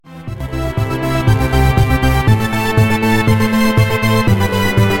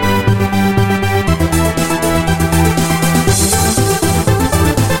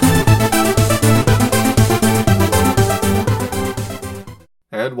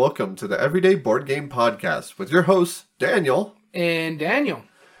welcome to the Everyday Board Game Podcast with your hosts, Daniel. And Daniel.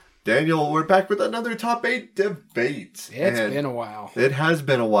 Daniel, we're back with another Top 8 debate. It's been a while. It has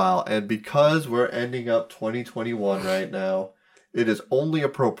been a while, and because we're ending up 2021 right now, it is only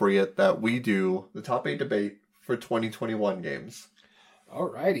appropriate that we do the Top 8 debate for 2021 games.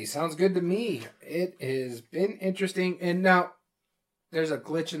 Alrighty, sounds good to me. It has been interesting, and now there's a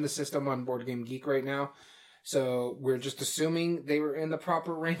glitch in the system on Board Game Geek right now. So we're just assuming they were in the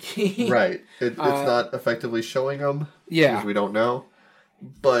proper ranking. Right. It's not effectively showing them. Yeah. Because we don't know.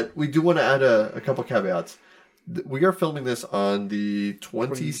 But we do want to add a couple caveats. We are filming this on the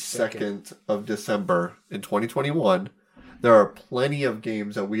 22nd of December in 2021. There are plenty of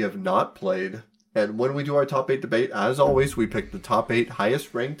games that we have not played. And when we do our top 8 debate, as always, we pick the top 8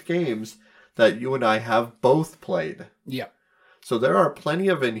 highest ranked games that you and I have both played. Yeah. So there are plenty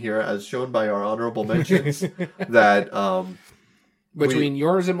of in here, as shown by our honorable mentions, that... Between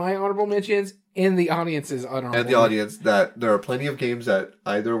yours and my honorable mentions, and the audience's honorable and the audience, that there are plenty of games that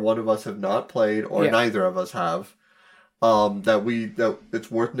either one of us have not played or neither of us have. That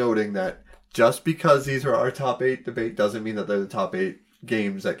it's worth noting that just because these are our top 8 debate doesn't mean that they're the top 8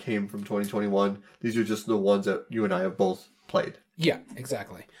 games that came from 2021. These are just the ones that you and I have both played. Yeah,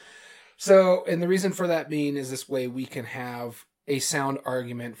 exactly. So, and the reason for that being is this way we can have a sound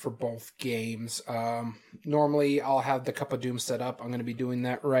argument for both games. Normally, I'll have the Cup of Doom set up. I'm going to be doing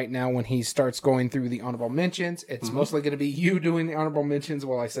that right now when he starts going through the honorable mentions. It's mostly going to be you doing the honorable mentions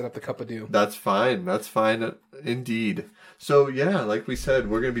while I set up the Cup of Doom. That's fine. That's fine indeed. So, yeah, like we said,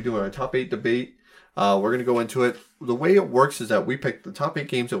 we're going to be doing our top 8 debate. We're going to go into it. The way it works is that we pick the top 8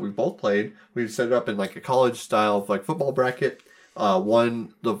 games that we both played. We've set it up in like a college style of like football bracket.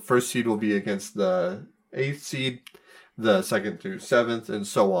 The first seed will be against the 8th seed, the 2nd through 7th, and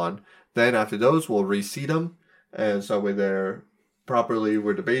so on. Then after those, we'll reseed them, and so when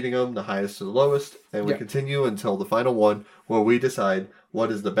we're debating them, the highest to the lowest, and we continue until the final one, where we decide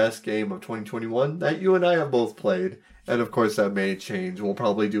what is the best game of 2021 that you and I have both played. And of course, that may change. We'll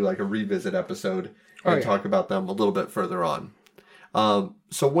probably do like a revisit episode and talk about them a little bit further on.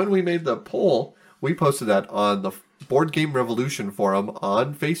 So when we made the poll, we posted that on the Board Game Revolution forum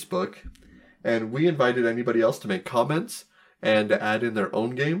on Facebook, and we invited anybody else to make comments and to add in their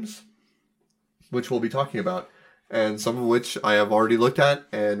own games, which we'll be talking about, and some of which I have already looked at,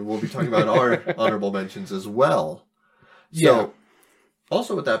 and we'll be talking about our honorable mentions as well. So,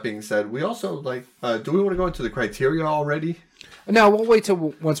 also with that being said, we also do we want to go into the criteria already? No, we'll wait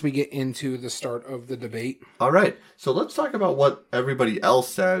till once we get into the start of the debate. All right. So let's talk about what everybody else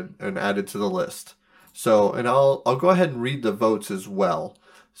said and added to the list. So, and I'll go ahead and read the votes as well.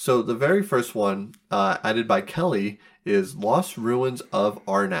 So the very first one added by Kelly is Lost Ruins of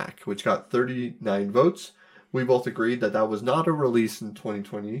Arnak, which got 39 votes. We both agreed that was not a release in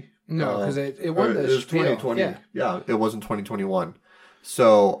 2020. No, because it won the It was 2020. Yeah, it wasn't 2021.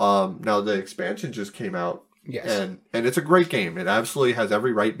 So now the expansion just came out. Yes. And it's a great game. It absolutely has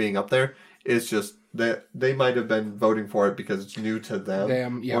every right being up there. It's just that they might have been voting for it because it's new to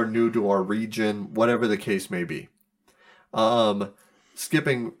them or new to our region, whatever the case may be.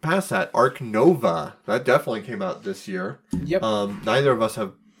 Skipping past that, Ark Nova, that definitely came out this year. Yep. Neither of us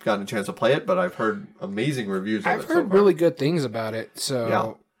have gotten a chance to play it, but I've heard amazing reviews of it. I've heard really good things about it.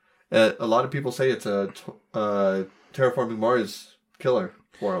 So a lot of people say it's a Terraforming Mars killer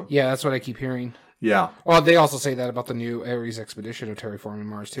for them. Yeah, that's what I keep hearing. Yeah. Well, they also say that about the new Ares Expedition of Terraforming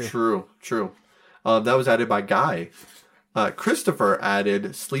Mars, too. True. That was added by Guy. Christopher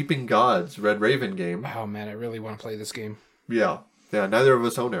added Sleeping Gods, Red Raven game. Oh, man, I really want to play this game. Yeah, neither of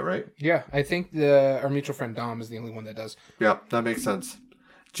us own it, right? Yeah, I think our mutual friend Dom is the only one that does. Yeah, that makes sense.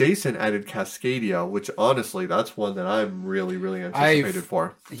 Jason added Cascadia, which honestly, that's one that I'm really, really anticipated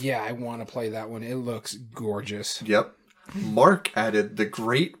for. Yeah, I want to play that one. It looks gorgeous. Yep. Mark added The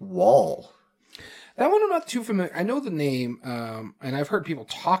Great Wall. That one I'm not too familiar. I know the name, and I've heard people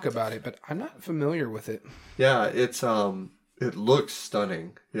talk about it, but I'm not familiar with it. Yeah, it looks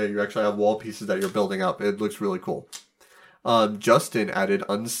stunning. Yeah, you actually have wall pieces that you're building up. It looks really cool. Justin added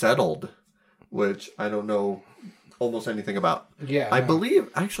Unsettled, which I don't know almost anything about. Yeah. I believe,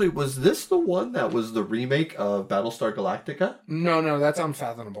 actually, was this the one that was the remake of Battlestar Galactica? No, that's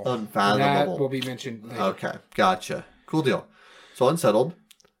Unfathomable. Unfathomable. That will be mentioned later. Okay, gotcha. Cool deal. So Unsettled.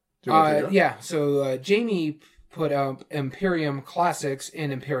 So Jamie put up Imperium Classics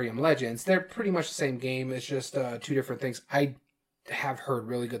and Imperium Legends. They're pretty much the same game. It's just two different things. I have heard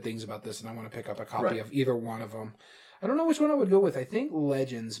really good things about this, and I want to pick up a copy of either one of them. I don't know which one I would go with. I think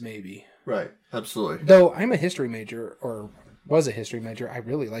Legends, maybe. Right, absolutely. Though I'm a history major, or was a history major, I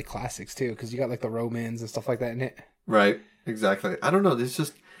really like classics, too, because you got, like, the Romans and stuff like that in it. Right. Exactly. I don't know. It's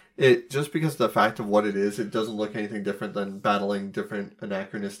just because of the fact of what it is, it doesn't look anything different than battling different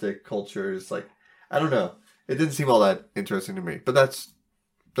anachronistic cultures. Like, I don't know. It didn't seem all that interesting to me. But that's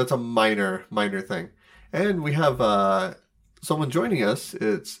a minor thing. And we have someone joining us.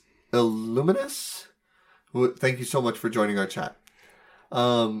 It's Illuminous. Thank you so much for joining our chat.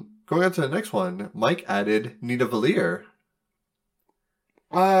 Going on to the next one, Mike added Nidavellir.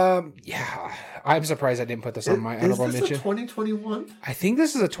 Yeah, I'm surprised I didn't put this on my honorable mention. Is this a 2021? I think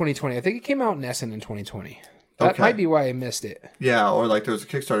this is a 2020. I think it came out in Essen in 2020. That might be why I missed it. Yeah, or like there was a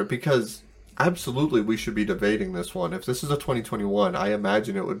Kickstarter, because absolutely we should be debating this one. If this is a 2021, I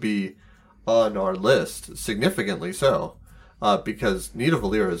imagine it would be on our list, significantly so, because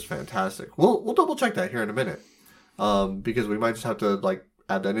Nidavellir is fantastic. We'll double check that here in a minute, because we might just have to like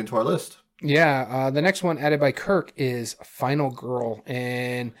add that into our list. Yeah, the next one added by Kirk is Final Girl,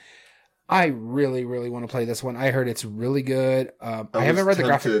 and I really, really want to play this one. I heard it's really good. I haven't read the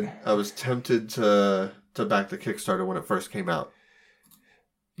graphic. I was tempted to back the Kickstarter when it first came out.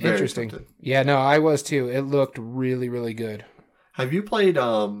 Very interesting. Tempted. Yeah, no, I was too. It looked really, really good. Have you played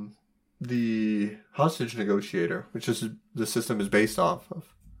the Hostage Negotiator, which is the system is based off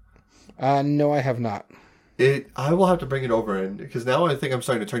of? No, I have not. I will have to bring it over in, because now I think I'm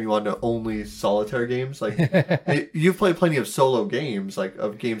starting to turn you on to only solitaire games. Like you've played plenty of solo games, like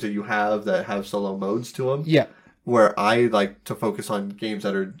of games that you have that have solo modes to them. Yeah. Where I like to focus on games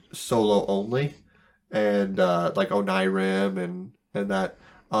that are solo only, and like Onirim and that.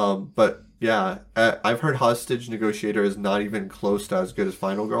 But yeah, I've heard Hostage Negotiator is not even close to as good as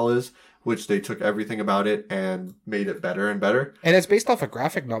Final Girl is, which they took everything about it and made it better and better. And it's based off a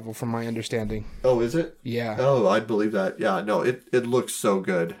graphic novel, from my understanding. Oh, is it? Yeah. Oh, I'd believe that. Yeah, no, it looks so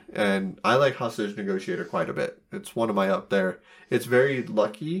good. And I like Hostage Negotiator quite a bit. It's one of my up there. It's very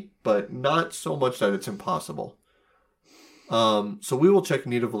lucky, but not so much that it's impossible. So we will check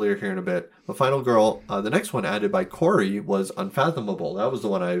Nidavellir here in a bit. The Final Girl, the next one added by Corey was Unfathomable. That was the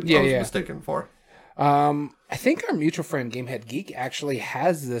one I was mistaken for. I think our mutual friend Gamehead Geek actually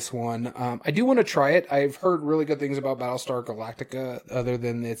has this one. I do want to try it. I've heard really good things about Battlestar Galactica, other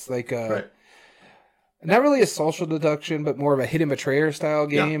than it's like not really a social deduction, but more of a hidden betrayer style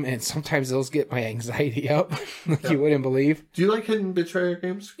game. Yeah. And sometimes those get my anxiety up, like you wouldn't believe. Do you like hidden betrayer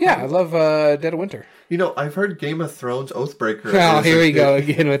games? Yeah, I love Dead of Winter. You know, I've heard Game of Thrones Oathbreaker. Oh, here we go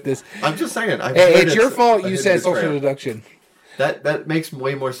again with this. I'm just saying. It's your fault you said social deduction. That makes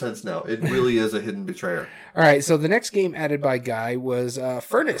way more sense now. It really is a hidden betrayer. All right, so the next game added by Guy was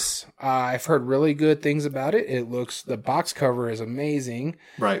Furnace. I've heard really good things about it. The box cover is amazing.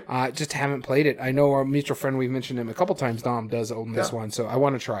 Right. Just haven't played it. I know our mutual friend, we've mentioned him a couple times, Dom, does own this one, so I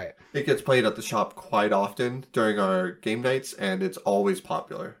want to try it. It gets played at the shop quite often during our game nights, and it's always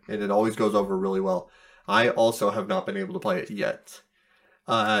popular, and it always goes over really well. I also have not been able to play it yet.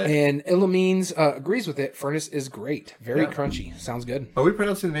 And Illumines agrees with it. Furnace is great. Very crunchy. Sounds good. Are we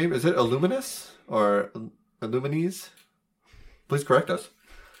pronouncing the name? Is it Illuminous or Illumines? Please correct us.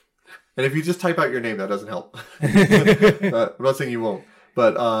 And if you just type out your name, that doesn't help. I'm not saying you won't.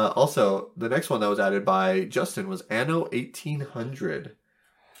 But also, the next one that was added by Justin was Anno 1800.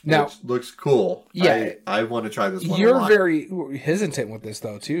 Now, which looks cool. Yeah. I want to try this one. You're very hesitant with this,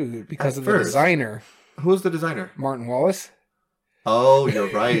 though, too, because of the designer. Who was the designer? Martin Wallace. Oh, you're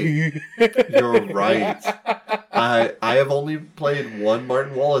right. You're right. I have only played one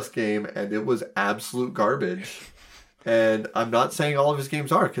Martin Wallace game, and it was absolute garbage. And I'm not saying all of his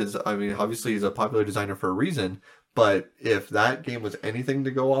games are, because, I mean, obviously he's a popular designer for a reason. But if that game was anything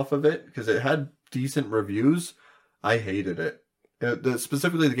to go off of it, because it had decent reviews, I hated it.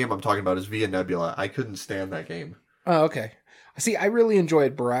 Specifically, the game I'm talking about is Via Nebula. I couldn't stand that game. Oh, okay. See, I really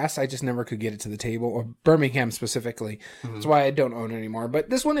enjoyed Brass. I just never could get it to the table, or Birmingham specifically. Mm-hmm. That's why I don't own it anymore. But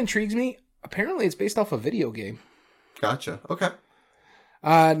this one intrigues me. Apparently, it's based off a video game. Gotcha. Okay.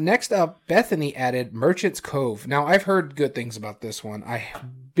 Next up, Bethany added Merchant's Cove. Now, I've heard good things about this one.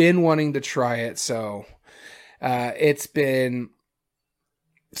 I've been wanting to try it, so it's been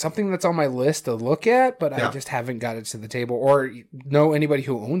something that's on my list to look at, but I just haven't got it to the table or know anybody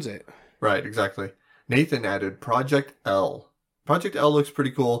who owns it. Right, exactly. Nathan added Project L. Project L looks pretty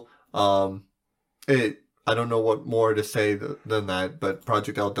cool. I don't know what more to say than that, but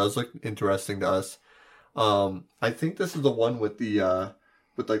Project L does look interesting to us. I think this is the one with the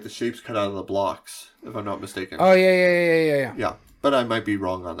like the shapes cut out of the blocks, if I'm not mistaken. Oh yeah. Yeah, but I might be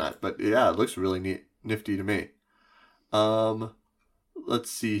wrong on that. But yeah, it looks really nifty to me.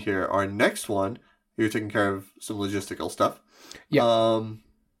 Let's see here. Our next one, you're taking care of some logistical stuff. Yeah.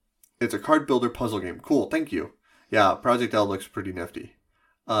 It's a card builder puzzle game. Cool, thank you. Yeah, Project L looks pretty nifty.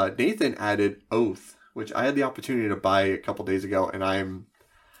 Nathan added Oath, which I had the opportunity to buy a couple days ago, and I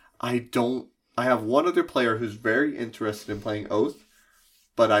have one other player who's very interested in playing Oath,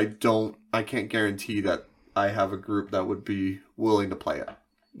 but I can't guarantee that I have a group that would be willing to play it.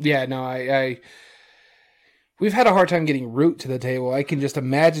 Yeah, no, we've had a hard time getting Root to the table. I can just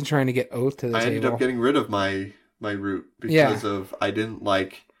imagine trying to get Oath to the table. I ended up getting rid of my Root because of I didn't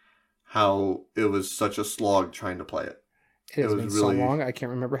like how it was such a slog trying to play it. It has been so long, I can't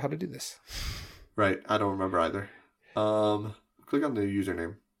remember how to do this. Right, I don't remember either. Click on the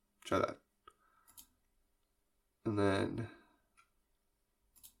username. Try that. And then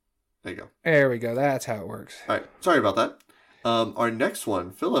there you go. There we go. That's how it works. All right. Sorry about that. Our next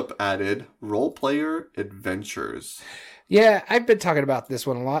one, Philip added Role Player Adventures. Yeah, I've been talking about this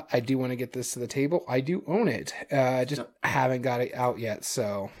one a lot. I do want to get this to the table. I do own it. Just haven't got it out yet,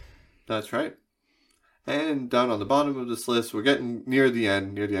 so. That's right. And down on the bottom of this list, we're getting near the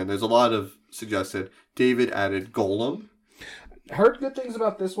end. There's a lot of suggested. David added Golem. Heard good things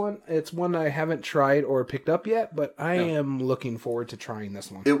about this one. It's one I haven't tried or picked up yet, but I am looking forward to trying this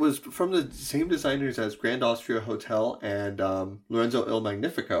one. It was from the same designers as Grand Austria Hotel and Lorenzo Il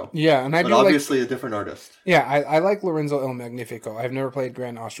Magnifico. Yeah, and but obviously a different artist. Yeah, I like Lorenzo Il Magnifico. I've never played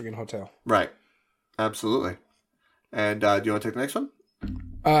Grand Austrian Hotel. Right. Absolutely. And do you want to take the next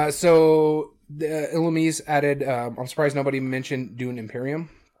one? So the Illumise added, I'm surprised nobody mentioned Dune Imperium.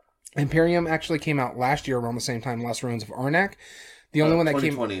 Imperium actually came out last year around the same time, Lost Ruins of Arnak. The only one that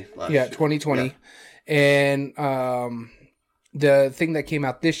came... 2020. Yeah. And the thing that came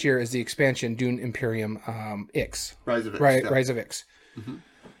out this year is the expansion, Dune Imperium Ix. Rise of Ix. Rise of Ix.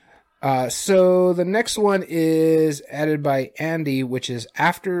 Mm-hmm. So the next one is added by Andy, which is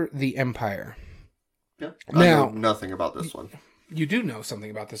After the Empire. Yeah. I know nothing about this one. You do know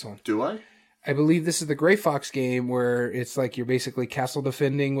something about this one. Do I? I believe this is the Gray Fox game where it's like you're basically castle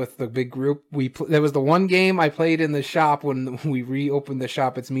defending with the big group. That was the one game I played in the shop when we reopened the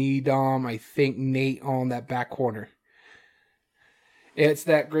shop. It's me, Dom, I think Nate on that back corner. It's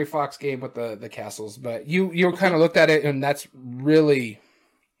that Gray Fox game with the castles. But you kind of looked at it, and that's really,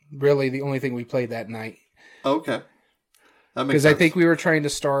 really the only thing we played that night. Okay. Because I think we were trying to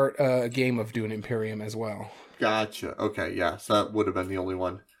start a game of Dune Imperium as well. Gotcha. Okay, yeah. So that would have been the only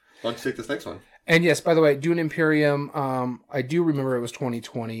one. Why don't you take this next one? And yes, by the way, Dune Imperium, I do remember it was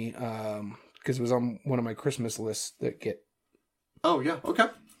 2020 because it was on one of my Christmas lists that get... Oh, yeah. Okay.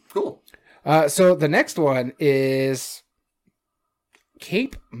 Cool. So the next one is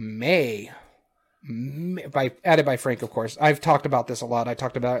Cape May, added by Frank, of course. I've talked about this a lot. I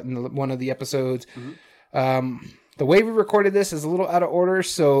talked about it in one of the episodes. Mm-hmm. The way we recorded this is a little out of order,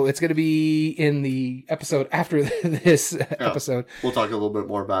 so it's going to be in the episode after this episode. We'll talk a little bit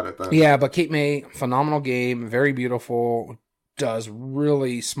more about it then. Yeah, but Cape May, phenomenal game, very beautiful, does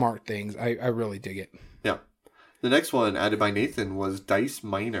really smart things. I really dig it. Yeah. The next one added by Nathan was Dice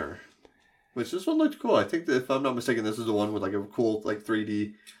Miner, which this one looked cool. I think that if I'm not mistaken, this is the one with like a cool like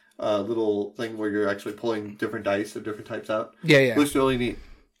 3D little thing where you're actually pulling different dice of different types out. Yeah. Looks really neat.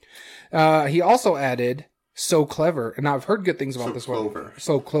 He also added So Clever, and I've heard good things about this one.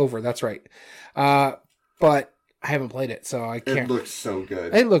 So Clover, that's right. But I haven't played it, so I can't. It looks so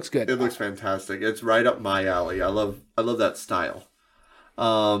good. It looks good. It looks fantastic. It's right up my alley. I love that style.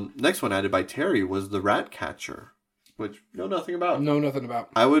 Next one added by Terry was the Rat Catcher, which know nothing about. Know nothing about.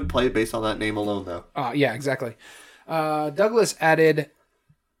 I would play it based on that name alone, though. Yeah, exactly. Douglas added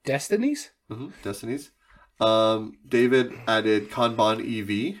Destinies. Mm-hmm. Destinies. David added Kanban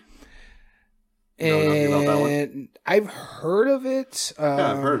EV. And I've heard of it.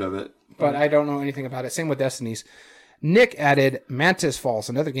 Yeah, I've heard of it. But I don't know anything about it. Same with Destinies. Nick added Mantis Falls,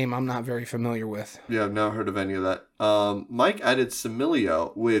 another game I'm not very familiar with. Yeah, I've never heard of any of that. Mike added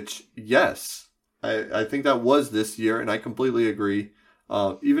Similio, which, yes, I think that was this year, and I completely agree.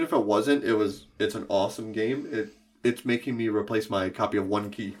 Even if it wasn't, it's an awesome game. It's making me replace my copy of One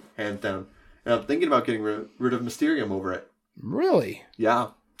Key, hands down. And I'm thinking about getting rid of Mysterium over it. Really? Yeah.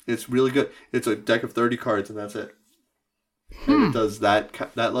 It's really good. It's a deck of 30 cards, and that's it. And it does that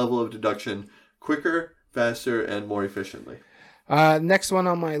level of deduction quicker, faster, and more efficiently. Next one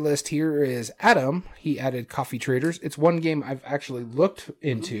on my list here is Adam. He added Coffee Traders. It's one game I've actually looked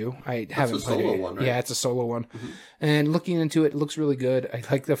into. I haven't played it. It's a solo one, right? Yeah, it's a solo one. Mm-hmm. And looking into it, it looks really good. I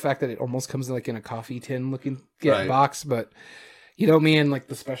like the fact that it almost comes like in a coffee tin looking box, but you know me and like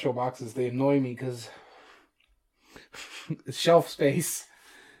the special boxes, they annoy me because shelf space.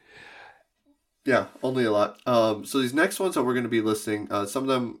 Yeah, only a lot. So these next ones that we're going to be listing, some of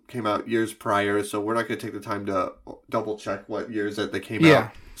them came out years prior, so we're not going to take the time to double check what years that they came out.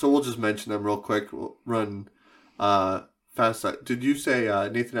 So we'll just mention them real quick. We'll run fast. Did you say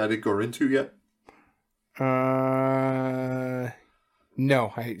Nathan added Gorintu yet? No,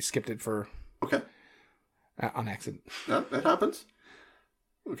 I skipped it for Okay. on accident. Yeah, that happens.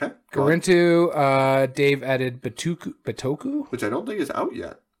 Okay. Go on. Garintu, Dave added Batoku? Which I don't think is out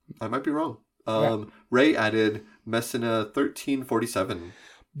yet. I might be wrong. Yeah. Ray added Messina 1347.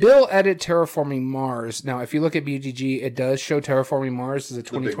 Bill added Terraforming Mars. Now, if you look at BGG, it does show Terraforming Mars as a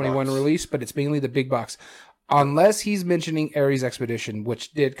 2021 box. release, but it's mainly the big box. Unless he's mentioning Ares Expedition,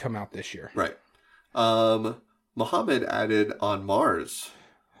 which did come out this year. Right. Mohammed added On Mars.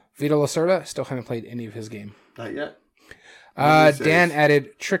 Vito Lacerda, still haven't played any of his game. Not yet. Dan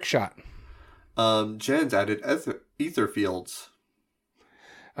added Trick Shot. Jens added Ether Fields.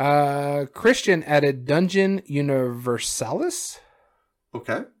 Christian added Dungeon Universalis.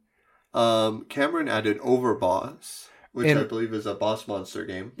 Okay. Cameron added Overboss, which I believe is a boss monster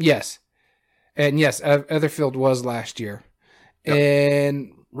game. Yes. And yes, Etherfield was last year. Yep.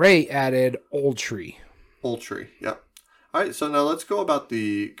 And Ray added Old Tree. Old Tree, yep. All right, so now let's go about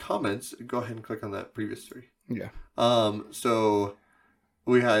the comments. Go ahead and click on that previous three. Yeah. So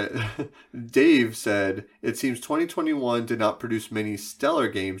we had Dave said, it seems 2021 did not produce many stellar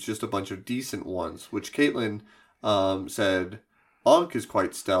games, just a bunch of decent ones, which Caitlin said, Onk is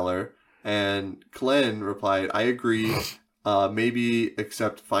quite stellar. And Glenn replied, I agree, maybe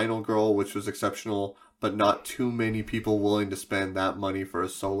except Final Girl, which was exceptional, but not too many people willing to spend that money for a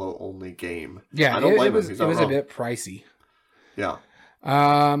solo-only game. Yeah, I don't blame it was, him. He's it not was wrong. a bit pricey. Yeah.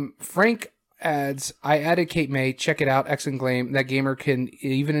 Frank adds, I added Kate May. Check it out. Excellent game. That gamer can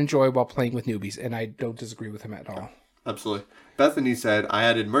even enjoy while playing with newbies. And I don't disagree with him at all. Absolutely. Bethany said, I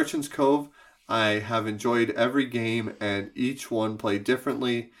added Merchant's Cove. I have enjoyed every game, and each one played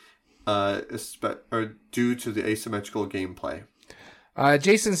differently due to the asymmetrical gameplay.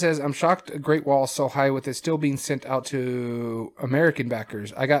 Jason says, I'm shocked Great Wall is so high with it still being sent out to American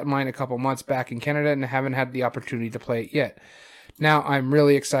backers. I got mine a couple months back in Canada and haven't had the opportunity to play it yet. Now I'm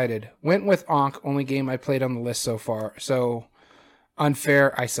really excited. Went with Ankh, only game I played on the list so far. So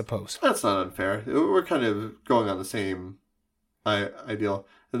unfair, I suppose. That's not unfair. We're kind of going on the same ideal.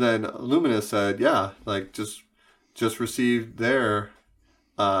 And then Lumina said, yeah, like just received their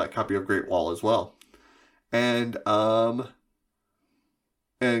copy of Great Wall as well. And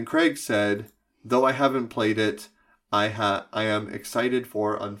Craig said, though I haven't played it, I am excited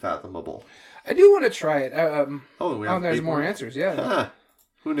for Unfathomable. I do want to try it. There's more answers. Yeah.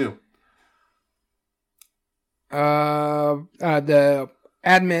 Who knew? The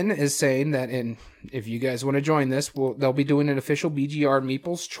admin is saying that if you guys want to join this, they'll be doing an official BGR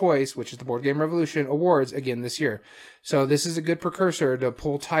Meeple's Choice, which is the Board Game Revolution Awards, again this year. So this is a good precursor to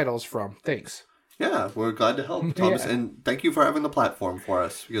pull titles from. Thanks. Yeah, we're glad to help, Thomas, and thank you for having the platform for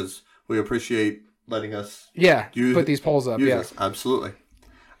us, because we appreciate letting us put these polls up. Yeah, us. Absolutely.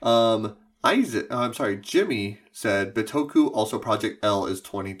 Jimmy said Bitoku, also Project L is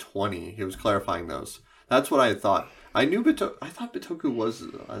 2020. He was clarifying those. That's what I had thought. I thought Bitoku was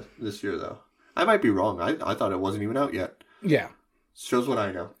this year, though. I might be wrong. I thought it wasn't even out yet. Yeah. Shows what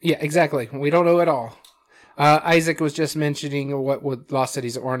I know. Yeah, exactly. We don't know at all. Isaac was just mentioning what Lost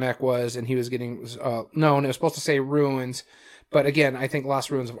Cities of Arnak was, and he was getting known. It was supposed to say Ruins, but again, I think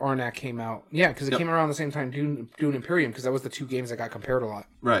Lost Ruins of Arnak came out. Yeah, because it came around the same time Dune Imperium, because that was the two games that got compared a lot.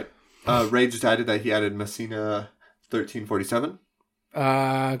 Right. Ray just added that he added Messina 1347.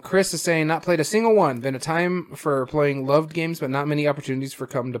 Chris is saying, not played a single one. Been a time for playing loved games, but not many opportunities for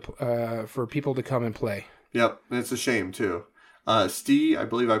people to come and play. Yep, and it's a shame, too. Steve, I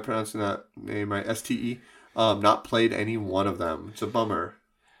believe I'm pronouncing that name right, Ste, not played any one of them. It's a bummer.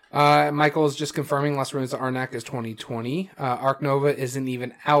 Michael is just confirming Lost Ruins of Arnak is 2020. Ark Nova isn't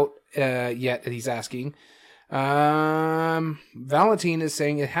even out yet, he's asking. Valentine is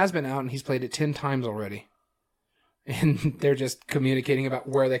saying it has been out and he's played it 10 times already. And they're just communicating about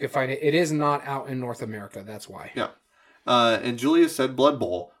where they could find it. It is not out in North America, that's why. Yeah. And Julia said Blood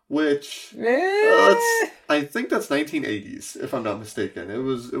Bowl, which I think that's 1980s, if I'm not mistaken. It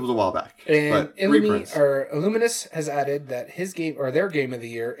was a while back. And Illuminus has added that his game or their game of the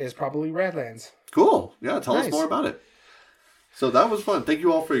year is probably Radlands. Cool. Yeah, tell us more about it. So that was fun. Thank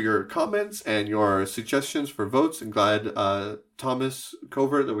you all for your comments and your suggestions for votes. I'm glad Thomas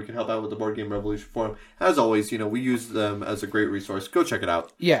Covert that we can help out with the Board Game Revolution Forum. As always, we use them as a great resource. Go check it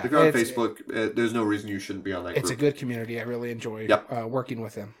out. Yeah, if you're on Facebook, there's no reason you shouldn't be on that group. It's a good community. I really enjoy working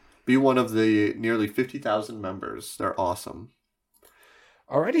with them. Be one of the nearly 50,000 members. They're awesome.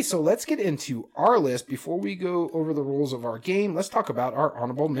 Alrighty, so let's get into our list. Before we go over the rules of our game, let's talk about our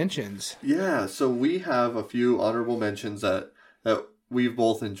honorable mentions. Yeah, so we have a few honorable mentions that we've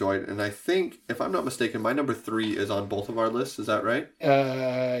both enjoyed. And I think, if I'm not mistaken, my number 3 is on both of our lists. Is that right?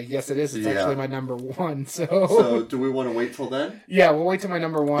 Yes, it is. It's actually my number 1. So do we want to wait till then? Yeah, we'll wait till my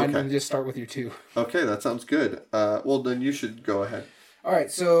number 1 and just start with your 2. Okay, that sounds good. Well, then you should go ahead. All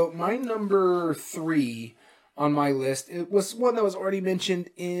right, so my number 3 on my list, it was one that was already mentioned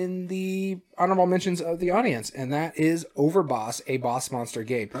in the honorable mentions of the audience, and that is Overboss, a boss monster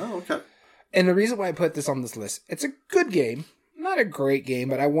game. Oh, okay. And the reason why I put this on this list, it's a good game, not a great game,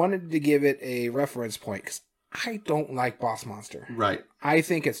 but I wanted to give it a reference point because I don't like Boss Monster. Right. I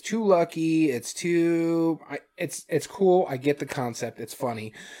think it's too lucky. It's too. It's cool. I get the concept. It's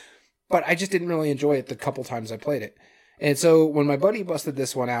funny, but I just didn't really enjoy it the couple times I played it. And so when my buddy busted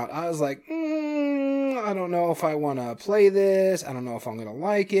this one out, I was like, I don't know if I want to play this. I don't know if I'm gonna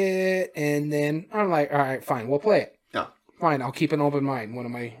like it. And then I'm like, all right, fine, we'll play it. Yeah. Fine, I'll keep an open mind. One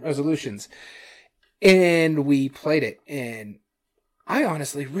of my resolutions. And we played it, and I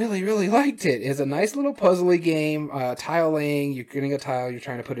honestly really, really liked it. It's a nice little puzzly game, tile laying. You're getting a tile, you're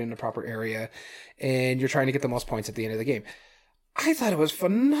trying to put it in the proper area, and you're trying to get the most points at the end of the game. I thought it was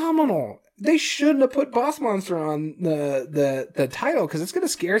phenomenal. They shouldn't have put Boss Monster on the title because it's going to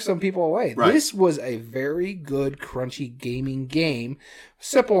scare some people away. Right. This was a very good, crunchy gaming game,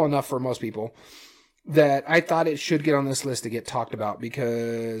 simple enough for most people, that I thought it should get on this list to get talked about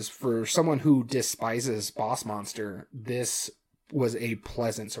because for someone who despises Boss Monster, this was a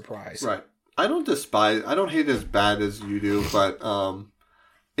pleasant surprise. Right. I don't hate it as bad as you do, but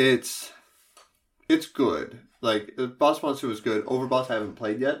it's good. Like, Boss Monster was good. Overboss I haven't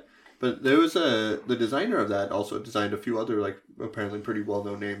played yet, but there was the designer of that also designed a few other, like, apparently pretty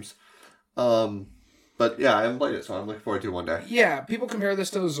well-known names. But yeah, I haven't played it, so I'm looking forward to it one day. Yeah, people compare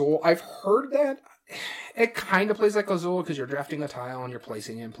this to Azul. I've heard that it kind of plays like Azul because you're drafting a tile and you're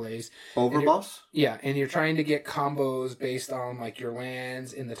placing it in place. Overboss? Yeah, and you're trying to get combos based on like your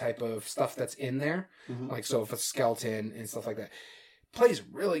lands and the type of stuff that's in there. Mm-hmm. Like, so if it's skeleton and stuff like that. Plays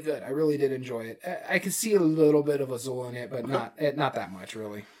really good. I really did enjoy it. I could see a little bit of Azul in it, but not that much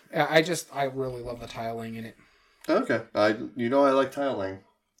really. I really love the tiling in it. Okay, I like tiling.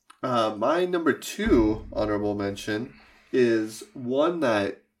 My number 2 honorable mention is one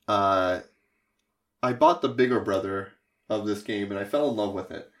that I bought the bigger brother of this game and I fell in love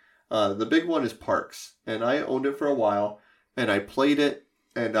with it. The big one is Parks, and I owned it for a while and I played it,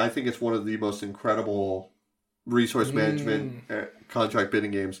 and I think it's one of the most incredible resource management contract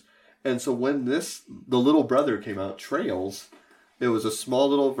bidding games. And so when the little brother came out, Trails, it was a small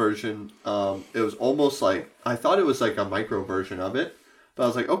little version. It was almost like, I thought it was like a micro version of it, but I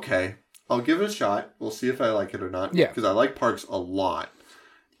was like, okay, I'll give it a shot. We'll see if I like it or not. Yeah. Because I like Parks a lot.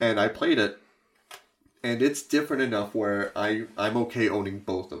 And I played it, and it's different enough where I'm okay owning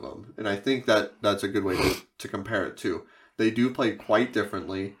both of them. And I think that's a good way to compare it too. They do play quite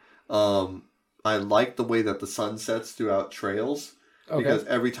differently. I like the way that the sun sets throughout Trails, because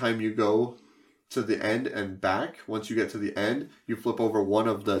every time you go to the end and back, once you get to the end, you flip over one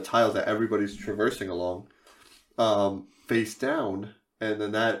of the tiles that everybody's traversing along, face down, and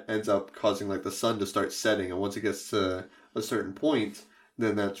then that ends up causing like the sun to start setting, and once it gets to a certain point,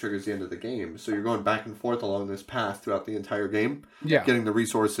 then that triggers the end of the game. So you're going back and forth along this path throughout the entire game, getting the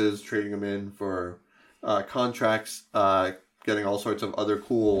resources, trading them in for contracts, getting all sorts of other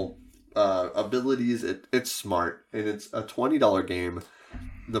cool abilities. It's smart, and it's a $20 game.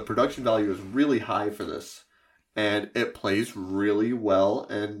 The production value is really high for this, and it plays really well,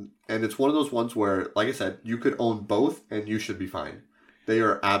 and it's one of those ones where, like I said, you could own both and you should be fine. They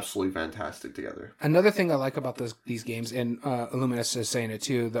are absolutely fantastic together. Another thing I like about these games, and Illuminus is saying it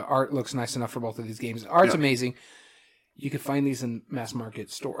too, the art looks nice enough for both of these games. The art's amazing. You can find these in mass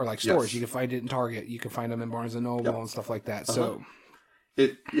market stores. Yes. You can find it in Target. You can find them in Barnes & Noble and stuff like that. So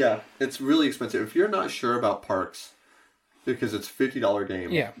it's really expensive. If you're not sure about Parks, because it's $50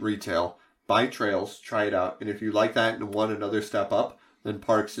 game retail, buy Trails, try it out, and if you like that and want another step up, then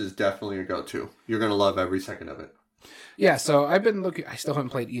Parks is definitely a go-to. You're going to love every second of it. Yeah, so I've been looking. I still haven't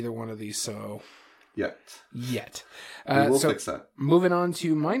played either one of these, so yet. We'll fix that. Moving on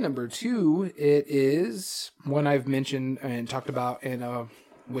to my number 2, it is one I've mentioned and talked about in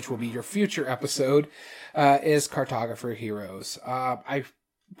which will be your future episode, is Cartographer Heroes. I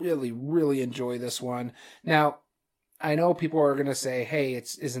really, really enjoy this one. Now, I know people are going to say, hey,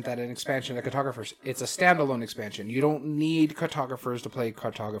 isn't that an expansion of Cartographers? It's a standalone expansion. You don't need Cartographers to play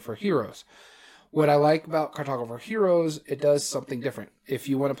Cartographer Heroes. What I like about Cartographer Heroes, it does something different. If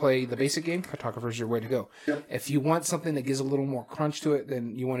you want to play the basic game, Cartographer is your way to go. Yep. If you want something that gives a little more crunch to it,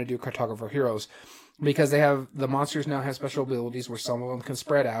 then you want to do Cartographer Heroes. Because the monsters now have special abilities where some of them can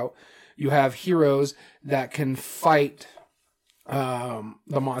spread out. You have heroes that can fight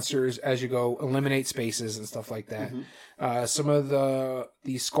the monsters as you go, eliminate spaces and stuff like that. Some of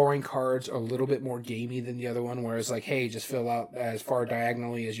the scoring cards are a little bit more gamey than the other one, where it's like, hey, just fill out as far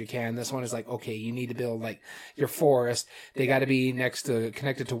diagonally as you can. This one is like, okay, you need to build like your forest. They got to be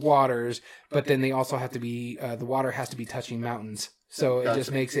connected to waters, but then they also have to be, the water has to be touching mountains. So it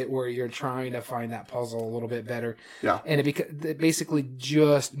just makes it where you're trying to find that puzzle a little bit better. Yeah. And it basically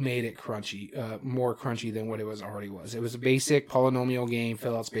just made it crunchy, more crunchy than what it already was. It was a basic polynomial game,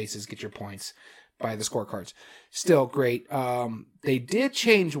 fill out spaces, get your points by the scorecards. Still great. They did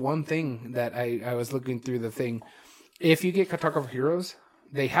change one thing that I was looking through the thing. If you get Cartographer Heroes,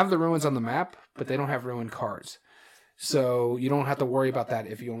 they have the ruins on the map, but they don't have ruin cards. So you don't have to worry about that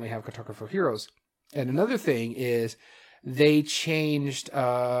if you only have Cartographer Heroes. And another thing is, they changed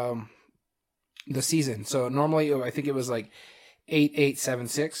the season. So normally, I think it was like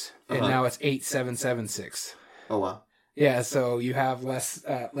 8876, and now it's 8776. Oh wow! Yeah, so you have less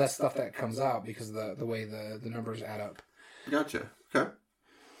stuff that comes out because of the way the numbers add up. Gotcha. Okay.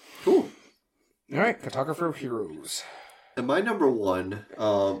 Cool. All right, Cartographer Heroes. And my number one,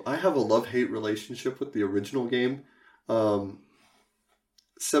 I have a love-hate relationship with the original game.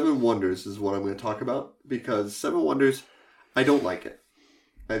 Seven Wonders is what I'm going to talk about, because Seven Wonders, I don't like it.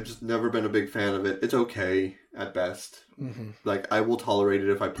 I've just never been a big fan of it. It's okay at best. Like, I will tolerate it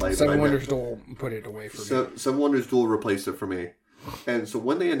if I play. Seven Wonders Duel put it away for me. Seven Wonders Duel replaced it for me. And so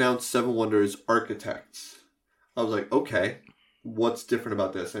when they announced Seven Wonders Architects, I was like, okay, what's different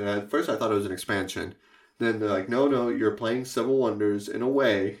about this? And at first I thought it was an expansion. Then they're like, no, you're playing Seven Wonders in a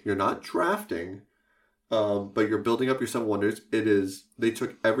way. You're not drafting. But you're building up your Seven Wonders. They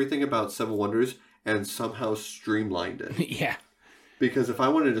took everything about Seven Wonders and somehow streamlined it. Yeah. Because if I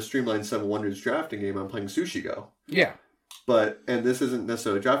wanted to streamline Seven Wonders drafting game, I'm playing Sushi Go. Yeah. And this isn't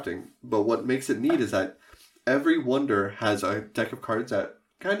necessarily drafting, but what makes it neat is that every wonder has a deck of cards that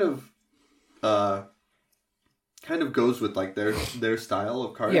kind of goes with like their style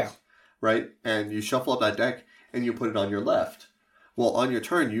of cards. Yeah. Right? And you shuffle up that deck and you put it on your left. Well, on your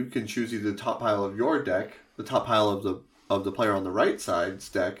turn, you can choose either the top pile of your deck, the top pile of the player on the right side's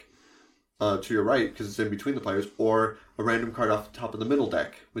deck, to your right, because it's in between the players, or a random card off the top of the middle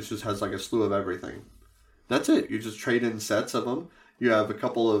deck, which just has like a slew of everything. That's it. You just trade in sets of them. You have a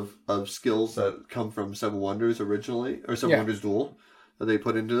couple of skills that come from Seven Wonders originally, or Seven Wonders Duel, that they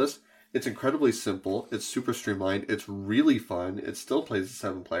put into this. It's incredibly simple. It's super streamlined. It's really fun. It still plays to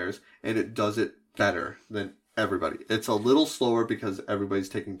 7 players, and it does it better than everybody. It's a little slower because everybody's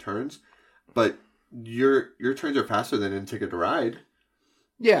taking turns, but your turns are faster than in Ticket to Ride.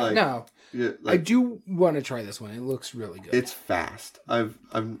 Yeah, no. I do want to try this one. It looks really good. It's fast.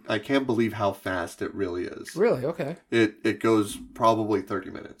 I can't believe how fast it really is. Really? Okay. It goes probably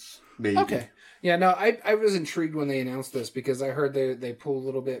 30 minutes, maybe. Okay. Yeah, no, I was intrigued when they announced this because I heard they pulled a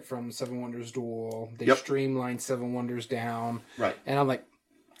little bit from Seven Wonders Duel. They streamlined Seven Wonders down. Right. And I'm like,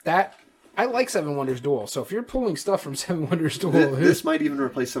 I like Seven Wonders Duel. So if you're pulling stuff from Seven Wonders Duel... This might even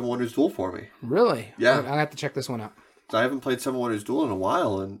replace Seven Wonders Duel for me. Really? Yeah. I'll have to check this one out. I haven't played Seven Wonders Duel in a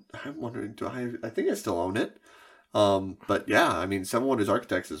while, and I'm wondering, I think I still own it. But yeah, I mean, Seven Wonders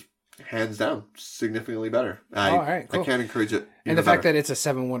Architects is hands down significantly better. All right, cool. I can't encourage it. And the fact that it's a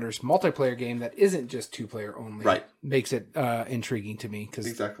Seven Wonders multiplayer game that isn't just 2-player only makes it intriguing to me. Cause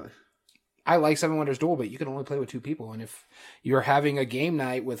exactly. I like Seven Wonders Duel, but you can only play with 2 people. And if you're having a game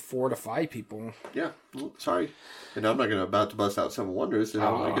night with 4 to 5 people... Yeah, well, sorry. And I'm not about to bust out Seven Wonders.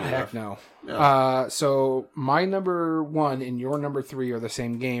 Heck no. Yeah. So my number 1 and your number 3 are the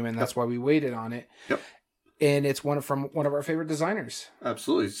same game, and that's why we waited on it. Yep. And it's from one of our favorite designers.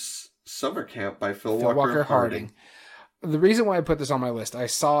 Absolutely. Summer Camp by Phil Walker Harding. The reason why I put this on my list, I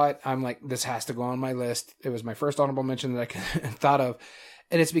saw it. I'm like, this has to go on my list. It was my first honorable mention that I thought of.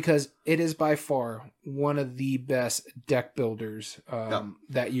 And it's because it is by far one of the best deck builders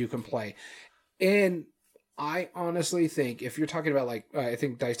that you can play. And I honestly think if you're talking about like, I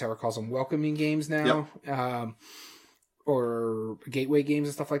think Dice Tower calls them welcoming games now, or gateway games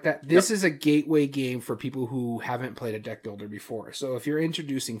and stuff like that. This is a gateway game for people who haven't played a deck builder before. So if you're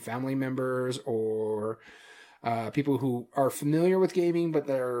introducing family members or people who are familiar with gaming, but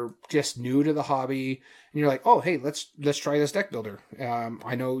they're just new to the hobby, and you're like, oh, hey, let's try this deck builder.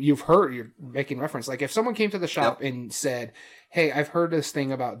 I know you're making reference. Like if someone came to the shop and said, hey, I've heard this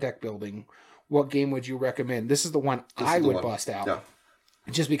thing about deck building. What game would you recommend? This is the one I would bust out. Yeah.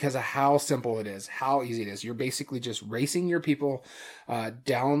 Just because of how simple it is, how easy it is. You're basically just racing your people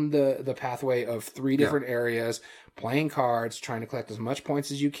down the pathway of 3 different areas, playing cards, trying to collect as much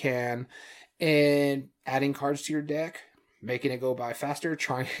points as you can, and adding cards to your deck. making it go by faster.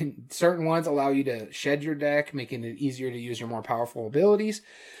 Certain ones allow you to shed your deck, making it easier to use your more powerful abilities.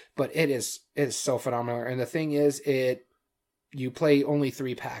 But it is so phenomenal. And the thing is, you play only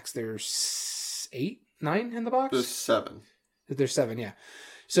 3 packs. There's 8, 9 in the box? There's 7. There's 7, yeah.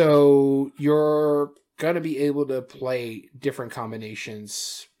 So you're going to be able to play different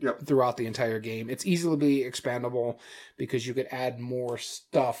combinations throughout the entire game. It's easily expandable because you could add more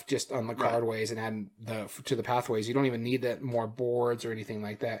stuff just on the cardways and add to the pathways. You don't even need that more boards or anything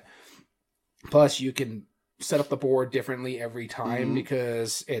like that. Plus, you can set up the board differently every time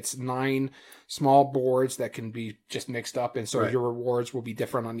because it's 9 small boards that can be just mixed up, and so your rewards will be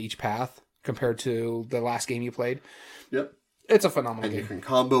different on each path compared to the last game you played. Yep. It's a phenomenal game. And you can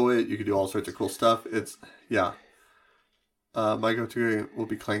combo it. You can do all sorts of cool stuff. My go-to game will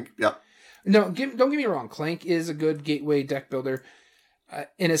be Clank. Yeah. No, don't get me wrong. Clank is a good gateway deck builder.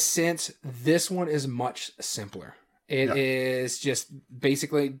 In a sense, this one is much simpler. It is just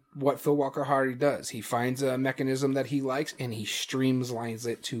basically what Phil Walker Hardy does. He finds a mechanism that he likes and he streamlines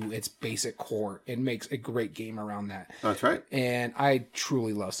it to its basic core and makes a great game around that. That's right. And I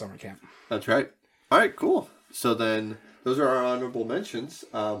truly love Summer Camp. That's right. All right, cool. So then those are our honorable mentions.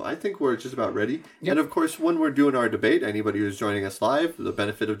 I think we're just about ready. Yep. And of course, when we're doing our debate, anybody who's joining us live, the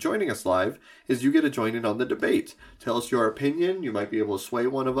benefit of joining us live is you get to join in on the debate. Tell us your opinion. You might be able to sway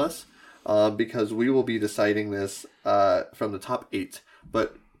one of us. Because we will be deciding this from the top 8.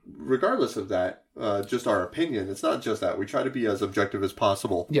 But regardless of that, just our opinion, it's not just that. We try to be as objective as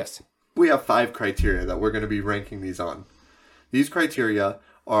possible. Yes. We have 5 criteria that we're going to be ranking these on. These criteria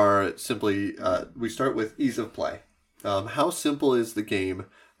are simply, we start with ease of play. How simple is the game,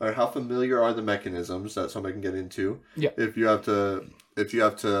 or how familiar are the mechanisms that somebody can get into? Yeah. If you have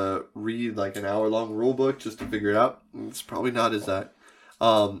to read like an hour-long rule book just to figure it out, it's probably not as that.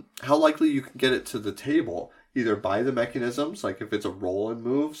 How likely you can get it to the table, either by the mechanisms, like if it's a roll and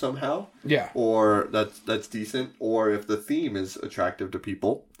move somehow, or that's decent, or if the theme is attractive to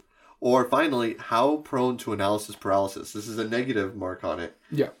people, or finally, how prone to analysis paralysis. This is a negative mark on it.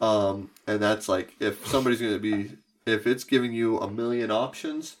 Yeah. And that's like if it's giving you a million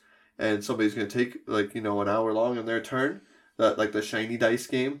options, and somebody's going to take an hour long on their turn, that like the shiny dice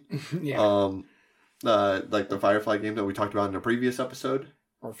game. Yeah. Like the Firefly game that we talked about in a previous episode.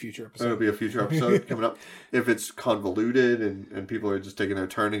 Or future episode. It'll be a future episode coming up. If it's convoluted and people are just taking their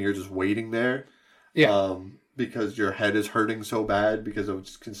turn and you're just waiting there. Yeah. Because your head is hurting so bad because of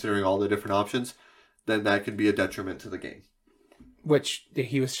just considering all the different options, then that can be a detriment to the game. Which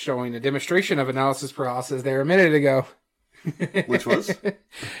he was showing a demonstration of analysis paralysis there a minute ago. Which was?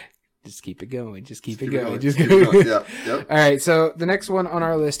 Just keep it going. Just keep it going. going. Yeah. Yep. All right. So the next one on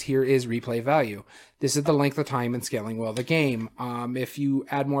our list here is replay value. This is the length of time and scaling well the game. If you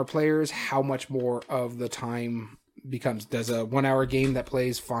add more players, how much more of the time becomes? Does a 1 hour game that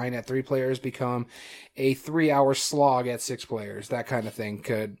plays fine at 3 players become a 3 hour slog at 6 players? That kind of thing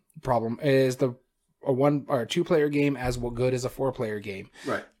could problem is a 1 or 2 player game as good as a 4 player game.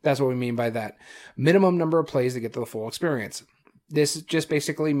 Right. That's what we mean by that. Minimum number of plays to get to the full experience. This just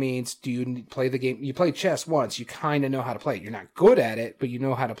basically means, do you play the game? You play chess once, you kind of know how to play it. You're not good at it, but you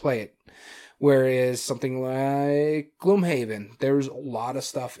know how to play it. Whereas something like Gloomhaven, there's a lot of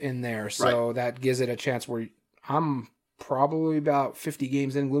stuff in there. So that gives it a chance where I'm probably about 50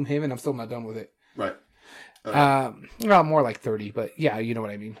 games in Gloomhaven. I'm still not done with it. Right. Well, more like 30, but yeah, you know what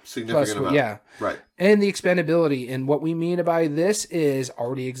I mean. Significant amount. Yeah. Right. And the expandability. And what we mean by this is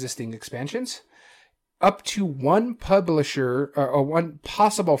already existing expansions. Up to one publisher or one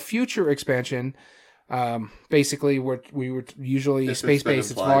possible future expansion. Basically, we were usually Space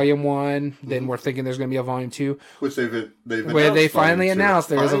Base. It's Volume 1. Then we're thinking there's going to be a Volume 2, which they've where they finally announced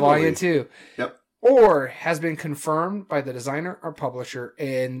there is a Volume 2. Yep. Or has been confirmed by the designer or publisher,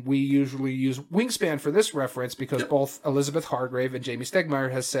 and we usually use Wingspan for this reference because both Elizabeth Hargrave and Jamie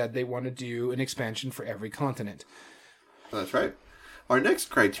Stegmaier has said they want to do an expansion for every continent. That's right. Our next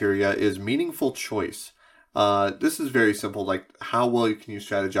criteria is meaningful choice. This is very simple. Like, how well can you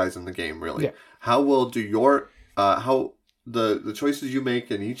strategize in the game, really? Yeah. How well do your how the choices you make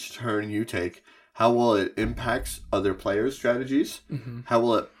in each turn you take, how well it impacts other players' strategies? Mm-hmm. How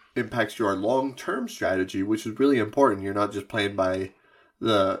will it impacts your long-term strategy, which is really important. You're not just playing by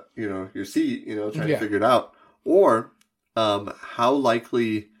the your seat, trying to figure it out. Or how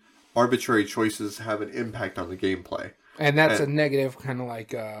likely arbitrary choices have an impact on the gameplay. And that's a negative kind of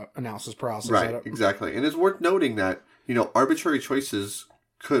like analysis paralysis. Right, exactly. And it's worth noting that, arbitrary choices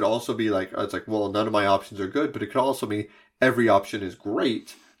could also be like, it's like, well, none of my options are good, but it could also be every option is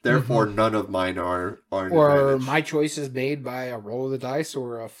great. Therefore, none of mine are an Or advantage. my choice is made by a roll of the dice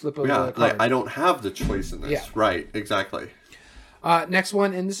or a flip of the card. Like I don't have the choice in this. Yeah. Right, exactly. Next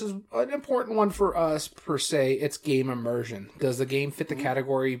one, and this is an important one for us per se, it's game immersion. Does the game fit the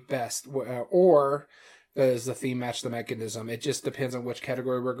category best? Or does the theme match the mechanism? It just depends on which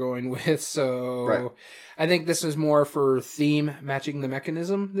category we're going with. So Right. I think this is more for theme matching the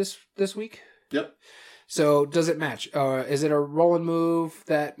mechanism this week. Yep. So does it match? Is it a roll and move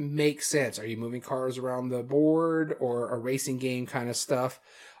that makes sense? Are you moving cars around the board or a racing game kind of stuff?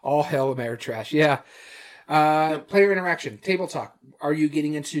 All hell Ameritrash. Yeah. Player interaction, table talk. Are you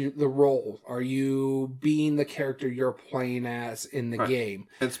getting into the role? Are you being the character you're playing as in the game?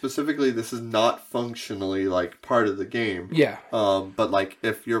 And specifically, this is not functionally like part of the game. Yeah. But like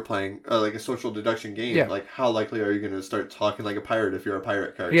if you're playing like a social deduction game, like how likely are you going to start talking like a pirate if you're a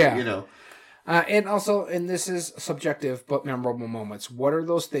pirate character? Yeah. You know. And also, and this is subjective but memorable moments. What are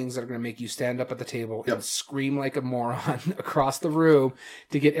those things that are going to make you stand up at the table and scream like a moron across the room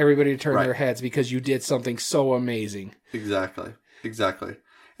to get everybody to turn their heads because you did something so amazing? Exactly.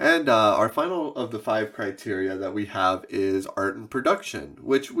 And our final of the 5 criteria that we have is art and production,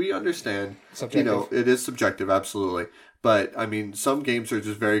 which we understand. Subjective. You know, it is subjective, absolutely. But, I mean, some games are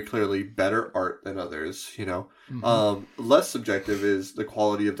just very clearly better art than others, you know. Less subjective is the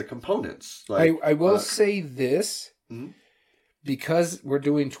quality of the components. Like, I will say this, because we're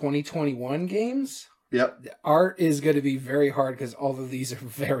doing 2021 games, art is going to be very hard because all of these are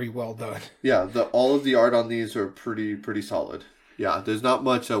very well done. Yeah, all of the art on these are pretty solid. Yeah, there's not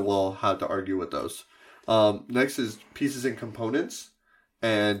much that we'll have to argue with those. Next is pieces and components.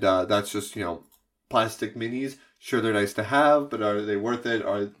 And that's just, you know, plastic minis. Sure, they're nice to have, but are they worth it?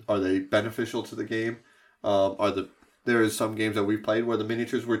 Are they beneficial to the game? There is some games that we've played where the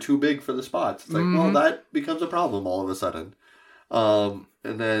miniatures were too big for the spots. It's like, well, that becomes a problem all of a sudden. And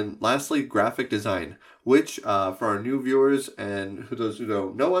then lastly, graphic design, which for our new viewers and those who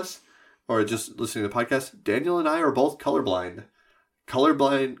don't know us or just listening to the podcast, Daniel and I are both colorblind.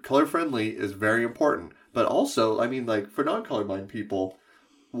 Color friendly is very important. But also, I mean, like for non-colorblind people,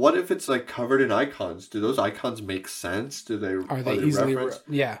 what if it's like covered in icons? Do those icons make sense? Are they easily referenced?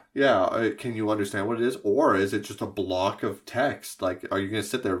 Yeah. Can you understand what it is? Or is it just a block of text? Like, are you going to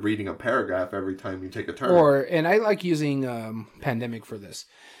sit there reading a paragraph every time you take a turn? And I like using Pandemic for this.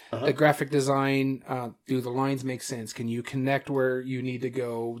 The graphic design, do the lines make sense? Can you connect where you need to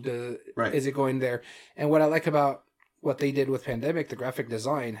go? Is it going there? And what I like about what they did with Pandemic, the graphic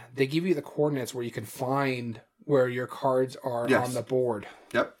design, they give you the coordinates where you can find where your cards are on the board.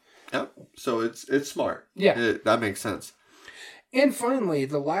 Yep. So it's smart. Yeah. That makes sense. And finally,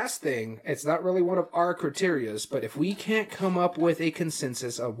 the last thing, it's not really one of our criterias, but if we can't come up with a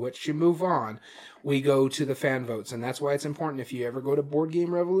consensus of which to move on, we go to the fan votes. And that's why it's important if you ever go to Board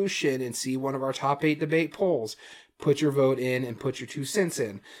Game Revolution and see one of our top 8 debate polls, put your vote in and put your 2 cents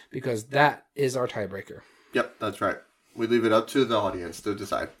in, because that is our tiebreaker. Yep, that's right. We leave it up to the audience to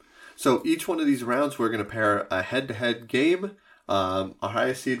decide. So each one of these rounds, we're going to pair a head-to-head game, our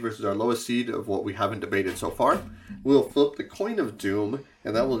highest seed versus our lowest seed of what we haven't debated so far. We'll flip the coin of doom,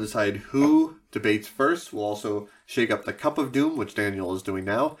 and that will decide who debates first. We'll also shake up the cup of doom, which Daniel is doing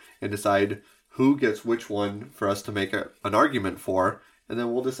now, and decide who gets which one for us to make an argument for, and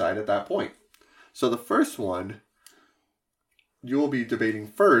then we'll decide at that point. So the first one, you will be debating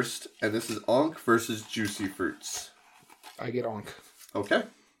first, and this is Ankh versus Juicy Fruits. I get Ankh. Okay.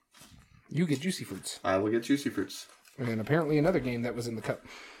 You get Juicy Fruits. I will get Juicy Fruits. And apparently another game that was in the cup.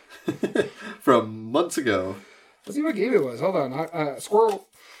 From months ago. Let's see what game it was. Hold on. Squirrel.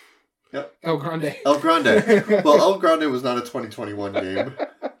 Yep. El Grande. El Grande. Well, El Grande was not a 2021 game.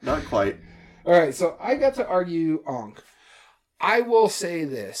 Not quite. All right, so I got to argue Ankh. I will say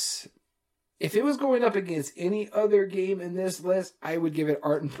this. If it was going up against any other game in this list, I would give it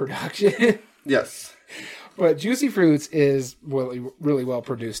art and production. Yes. But Juicy Fruits is really, really well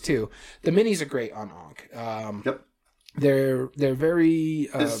produced too. The minis are great on Ankh. Yep. They're very.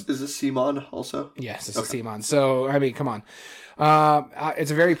 Is this Simon also? Yes, it's a Simon. So I mean, come on.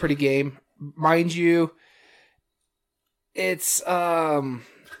 It's a very pretty game, mind you. It's very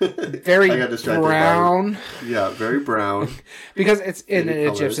brown. Very brown. Because it's in an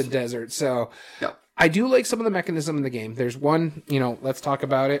colors. Egyptian desert. So yeah. I do like some of the mechanism in the game. There's one, let's talk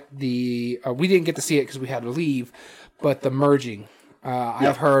about it. We didn't get to see it because we had to leave, but the merging.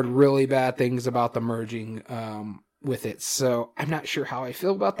 I've heard really bad things about the merging with it. So I'm not sure how I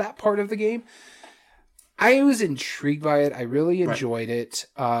feel about that part of the game. I was intrigued by it. I really enjoyed it.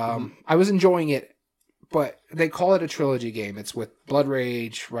 I was enjoying it, but they call it a trilogy game. It's with Blood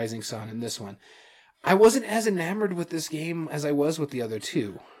Rage, Rising Sun, and this one. I wasn't as enamored with this game as I was with the other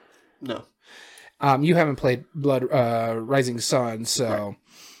two. No. You haven't played Rising Sun, so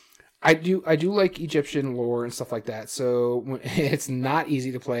right. I do like Egyptian lore and stuff like that. So it's not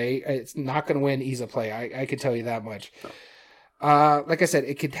easy to play. It's not going to win easy to play. I can tell you that much. No. Like I said,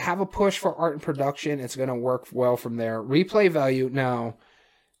 it could have a push for art and production. It's going to work well from there. Replay value, no.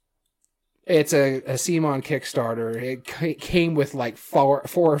 It's a CMON Kickstarter. It came with like four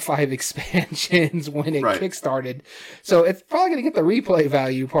or five expansions when it kickstarted. So it's probably going to get the replay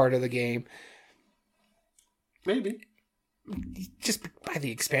value part of the game. Maybe. Just by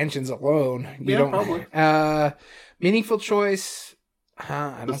the expansions alone. You yeah, don't, probably. Meaningful choice.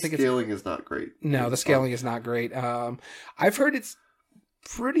 I don't think the scaling is not great. No, the scaling is not great. I've heard it's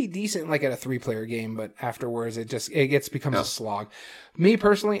pretty decent like at a 3-player game, but afterwards it becomes a slog. Me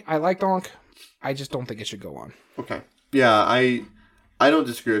personally, I like Ankh. I just don't think it should go on. Okay. Yeah, I don't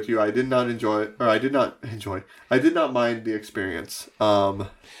disagree with you. I did not mind the experience.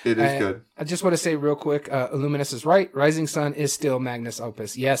 It is good. I just want to say real quick, Illuminous is right. Rising Sun is still Magnus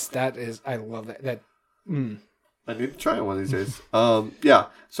Opus. Yes, that is. I love that. I need to try it one of these days. Yeah.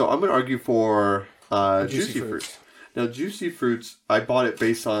 So I'm going to argue for Juicy Fruits. Now, Juicy Fruits, I bought it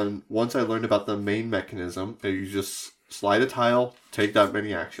based on, once I learned about the main mechanism, that you just slide a tile, take that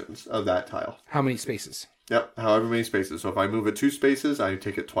many actions of that tile. How many spaces? Yep, however many spaces. So if I move it 2 spaces, I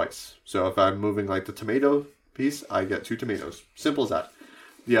take it twice. So if I'm moving like the tomato piece, I get 2 tomatoes. Simple as that.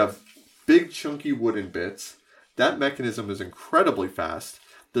 You have big chunky wooden bits. That mechanism is incredibly fast.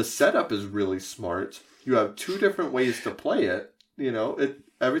 The setup is really smart. You have 2 different ways to play it. You know,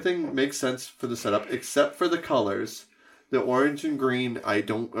 everything makes sense for the setup except for the colors. The orange and green, I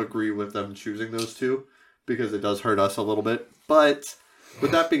don't agree with them choosing those 2 because it does hurt us a little bit. But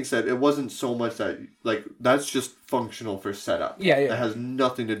with that being said, it wasn't so much that, like, that's just functional for setup. Yeah. It has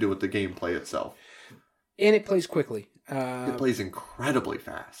nothing to do with the gameplay itself. And it plays quickly. It plays incredibly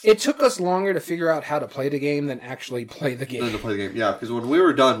fast. It took us longer to figure out how to play the game than actually play the game. Yeah, because when we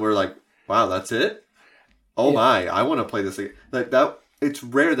were done, we were like, wow, that's it? Oh my, I want to play this again. Like that. It's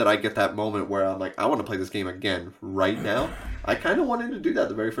rare that I get that moment where I'm like, I want to play this game again right now. I kind of wanted to do that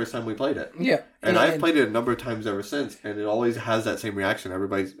the very first time we played it. Yeah. And I've played it a number of times ever since, and it always has that same reaction.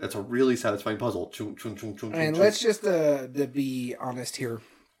 It's a really satisfying puzzle. Chung, chung, chung, chung, and chung. let's just to be honest here.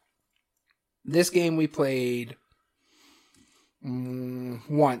 This game we played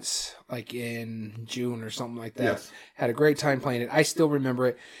once, like in June or something like that. Yes. Had a great time playing it. I still remember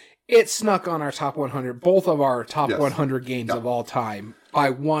it. It snuck on our top 100, both of our top 100 games of all time by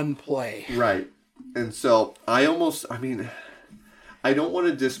one play. Right. And so I don't want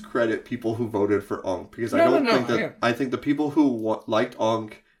to discredit people who voted for Ankh because I think the people who liked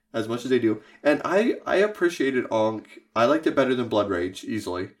Ankh as much as they do, and I appreciated Ankh. I liked it better than Blood Rage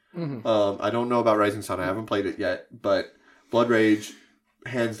easily. Mm-hmm. I don't know about Rising Sun. I haven't played it yet, but Blood Rage,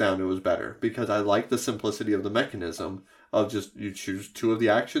 hands down, it was better because I like the simplicity of the mechanism. Of just, you choose 2 of the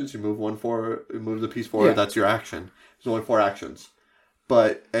actions, you move the piece forward, that's your action. There's only 4 actions.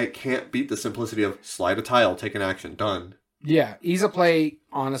 But it can't beat the simplicity of slide a tile, take an action, done. Yeah, ease of play,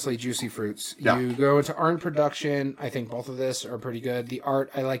 honestly, Juicy Fruits. Yeah. You go into art and production, I think both of this are pretty good. The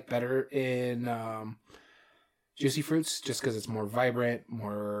art I like better in Juicy Fruits, just because it's more vibrant,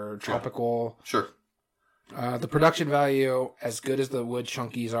 more tropical. Sure. The production value, as good as the wood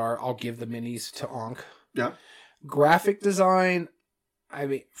chunkies are, I'll give the minis to Ankh. Yeah. Graphic design, I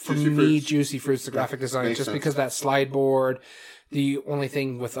mean, for Juicy Fruits, the graphic design, just because that slide board, the only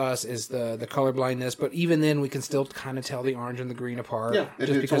thing with us is the color blindness, but even then we can still kind of tell the orange and the green apart. Yeah,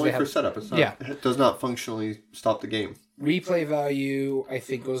 just it's only for setup. It's not, it does not functionally stop the game. Replay value, I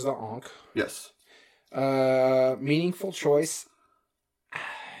think, goes to Ankh. Yes. Meaningful choice,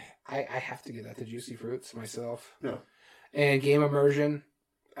 I have to give that to Juicy Fruits myself. Yeah. And game immersion,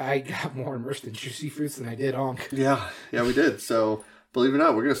 I got more immersed in Juicy Fruits than I did Ankh. Yeah, we did. So, believe it or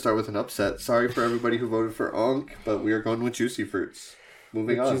not, we're going to start with an upset. Sorry for everybody who voted for Ankh, but we are going with Juicy Fruits.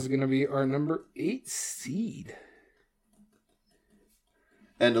 Moving on. Which is going to be our number 8 seed.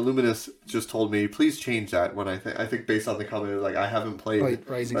 And Illuminous just told me, please change that when I think based on the comment, like, I haven't played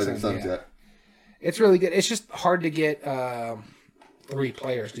Rising Sun yet. It's really good. It's just hard to get 3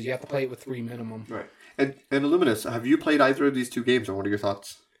 players because you have to play it with 3 minimum. Right. And Illuminous, have you played either of these 2 games, or what are your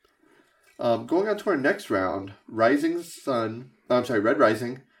thoughts? Going on to our next round, Red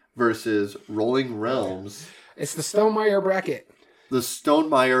Rising versus Rolling Realms. It's the Stonemaier bracket. The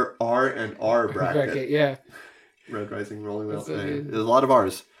Stonemaier R&R bracket. Yeah. Red Rising, Rolling Realms. There's a lot of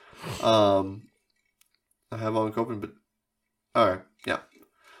R's. I have Ankh open, but... Alright, yeah.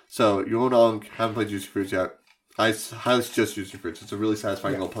 So, you own Ankh, haven't played Juicy Fruits yet. I highly suggest Juicy Fruits. It's a really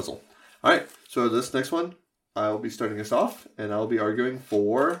satisfying little puzzle. Alright, so this next one, I'll be starting us off, and I'll be arguing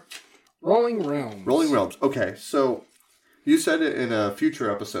for Rolling Realms. Rolling Realms. Okay, so you said it in a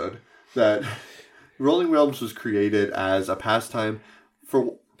future episode that Rolling Realms was created as a pastime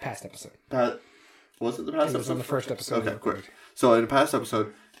for... Past episode. Was it the past episode? It was on the first episode. Okay, quick. So in a past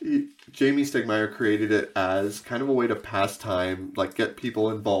episode, Jamie Stegmaier created it as kind of a way to pass time, like get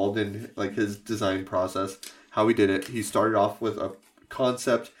people involved in like his design process, how he did it. He started off with a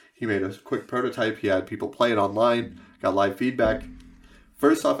concept. He made a quick prototype. He had people play it online, got live feedback.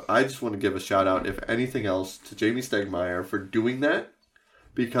 First off, I just want to give a shout out, if anything else, to Jamie Stegmaier for doing that,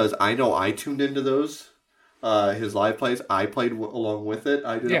 because I know I tuned into those, his live plays. I played along with it.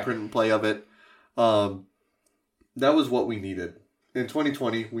 I did a print and play of it. That was what we needed. In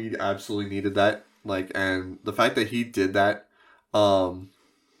 2020, we absolutely needed that. Like, and the fact that he did that,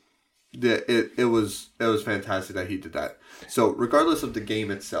 it was fantastic that he did that. So regardless of the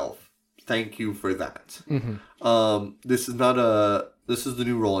game itself, thank you for that. Mm-hmm. This is the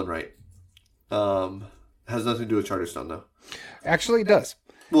new Roll and Write. Has nothing to do with Charterstone though. Actually, it does.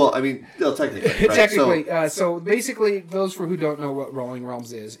 Well, I mean, technically. Right? Technically. So basically, those for who don't know what Rolling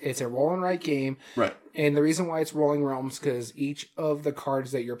Realms is, it's a roll and write game. Right. And the reason why it's Rolling Realms because each of the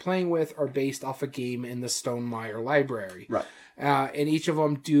cards that you're playing with are based off a game in the Stonemaier library. Right. And each of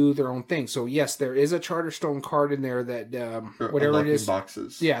them do their own thing. So yes, there is a Charterstone card in there that whatever it is.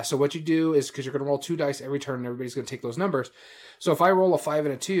 Boxes. Yeah. So what you do is because you're going to roll 2 dice every turn, and everybody's going to take those numbers. So if I roll a 5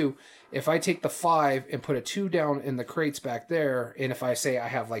 and a 2, if I take the 5 and put a 2 down in the crates back there, and if I say I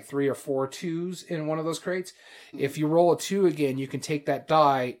have like 3 or 4 2s in one of those crates, if you roll a 2 again, you can take that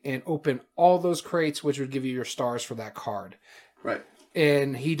die and open all those crates, which would give you your stars for that card. Right.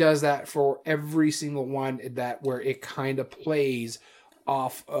 And he does that for every single one that where it kind of plays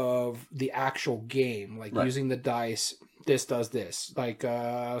off of the actual game, like using the dice. This does this, like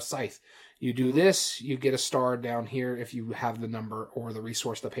Scythe. You do this, you get a star down here if you have the number or the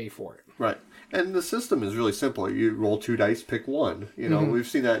resource to pay for it. Right. And the system is really simple. You roll 2 dice, pick one. You know, we've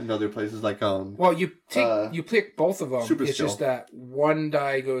seen that in other places like well, you pick both of them. Super it's Skill. Just that one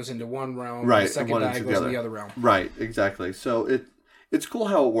die goes into one realm, right, and the second die goes in the other realm. Right, exactly. So it's cool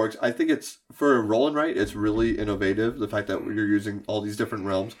how it works. I think it's for a roll and write, it's really innovative. The fact that you're using all these different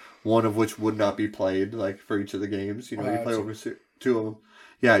realms, one of which would not be played like for each of the games. You know, you play over 2 of them.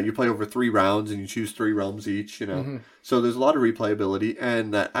 Yeah, you play over 3 rounds and you choose 3 realms each, you know. So there's a lot of replayability,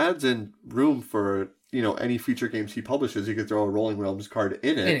 and that adds in room for, you know, any future games he publishes. He could throw a Rolling Realms card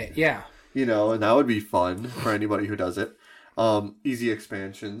in it. Yeah. You know, and that would be fun for anybody who does it. Easy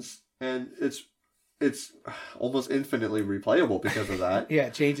expansions, and it's almost infinitely replayable because of that. Yeah,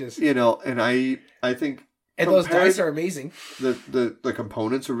 it changes. You know, and I think and those dice are amazing. The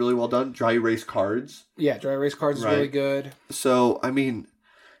components are really well done. Dry erase cards. Yeah, dry erase cards is really good. So, I mean,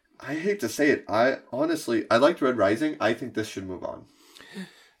 I hate to say it. I liked Red Rising. I think this should move on.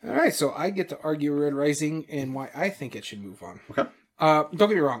 All right, so I get to argue Red Rising and why I think it should move on. Okay. Don't get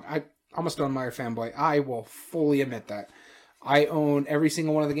me wrong. I'm a Stonemaier fanboy. I will fully admit that. I own every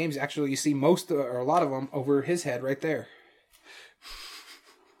single one of the games. Actually, you see or a lot of them over his head right there.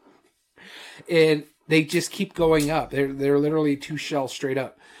 And they just keep going up. They're literally 2 shelves straight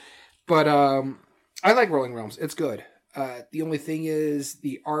up. But I like Rolling Realms. It's good. The only thing is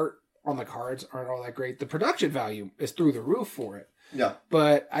the art on the cards aren't all that great. The production value is through the roof for it. Yeah.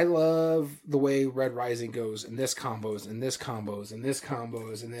 But I love the way Red Rising goes, and this combos, and this combos, and this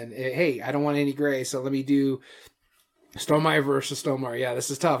combos, and then, hey, I don't want any gray, so let me do Stonemaier versus Stonemaier. Yeah, this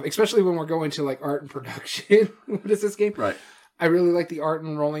is tough, especially when we're going to like art and production. What is this game? Right. I really like the art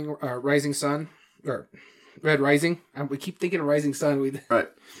in Rising Sun, or Red Rising. We keep thinking of Rising Sun. Right.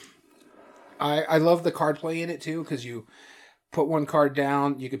 I love the card play in it too, because you put one card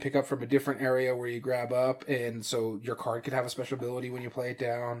down, you can pick up from a different area where you grab up, and so your card could have a special ability when you play it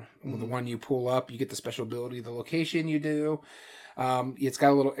down. The one you pull up, you get the special ability of the location you do. It's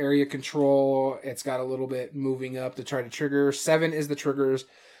got a little area control. It's got a little bit moving up to try to trigger. 7 is the triggers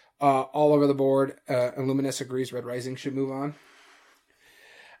all over the board. Illuminous agrees Red Rising should move on.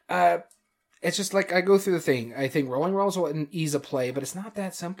 It's just like I go through the thing. I think Rolling Realms will ease a play, but it's not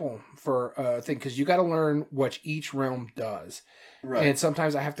that simple for a thing because you got to learn what each realm does. Right. And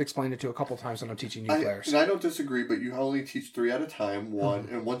sometimes I have to explain it to a couple times when I'm teaching new players. And I don't disagree, but you only teach 3 at a time.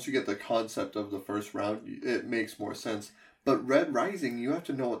 And once you get the concept of the first round, it makes more sense. But Red Rising, you have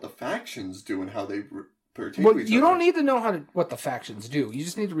to know what the factions do and how they pertain to each other. You don't need to know what the factions do. You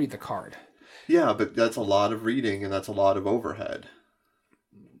just need to read the card. Yeah, but that's a lot of reading and that's a lot of overhead.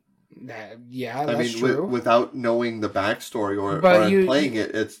 Yeah, that's true. Without knowing the backstory or playing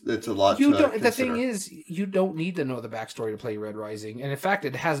it, it's a lot to consider. The thing is, you don't need to know the backstory to play Red Rising. And in fact,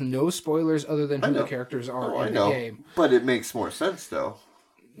 it has no spoilers other than who the characters are in the game. But it makes more sense, though.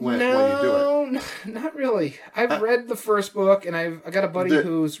 when you do it. Not really. I've read the first book, and I got a buddy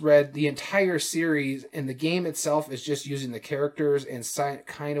who's read the entire series, and the game itself is just using the characters and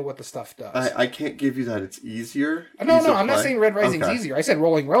kind of what the stuff does. I can't give you that it's easier. No, I'm not saying Red Rising's easier. I said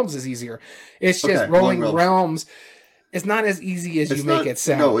Rolling Realms is easier. It's just Rolling Realms. It's not as easy as you make it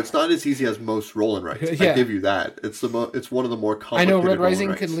sound. No, it's not as easy as most roll and writes. I give you that. It's one of the more complicated. I know Red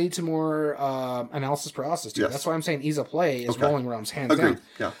Rising can lead to more analysis paralysis too. Yes. That's why I'm saying ease of play is Rolling Realms hands down.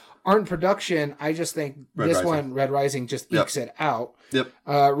 Yeah. Art and production, I just think Red Rising just ekes it out. Yep.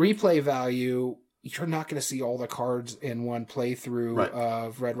 Replay value, you're not going to see all the cards in one playthrough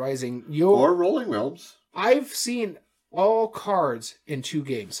of Red Rising. Or Rolling Realms. I've seen all cards in 2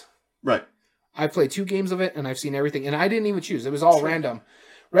 games. Right. I played 2 games of it, and I've seen everything. And I didn't even choose. It was all random.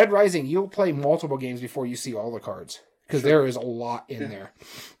 Red Rising, you'll play multiple games before you see all the cards. Because there is a lot in there.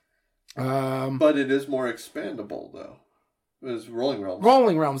 But it is more expandable, though. It is Rolling Realms.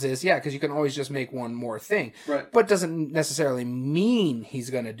 Rolling Realms is, because you can always just make one more thing. Right. But doesn't necessarily mean he's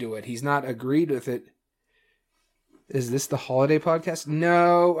going to do it. He's not agreed with it. Is this the holiday podcast?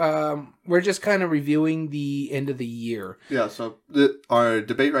 No, we're just kind of reviewing the end of the year. Yeah, so our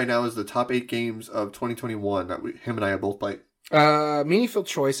debate right now is the top 8 games of 2021 that him and I have both played. Meaningful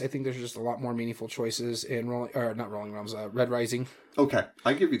choice. I think there's just a lot more meaningful choices in Red Rising. Okay,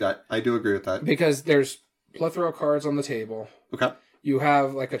 I give you that. I do agree with that. Because there's plethora of cards on the table. Okay. You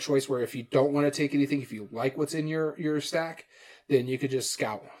have like a choice where if you don't want to take anything, if you like what's in your stack, then you could just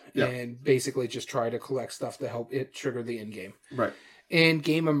scout. Yeah. And basically just try to collect stuff to help it trigger the end game. Right. And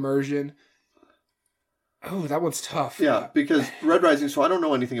game immersion. Oh, that one's tough. Yeah, because Red Rising, so I don't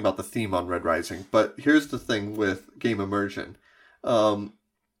know anything about the theme on Red Rising, but here's the thing with game immersion. In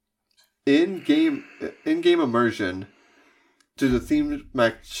game immersion, do the themes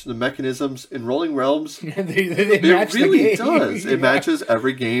match the mechanisms in Rolling Realms? they match really the game. Does. It matches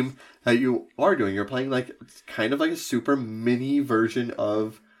every game that you are doing. You're playing like kind of like a super mini version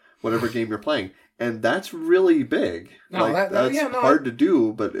of whatever game you're playing, and that's really big. No, that's hard to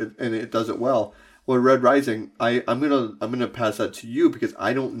do, but it does it well. Well, Red Rising, I'm gonna pass that to you because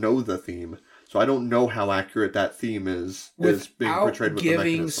I don't know the theme, so I don't know how accurate that theme is being portrayed with the mechanism.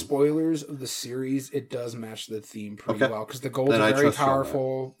 Giving spoilers of the series, it does match the theme pretty well because the golds are very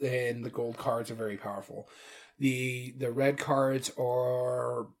powerful and the gold cards are very powerful. The red cards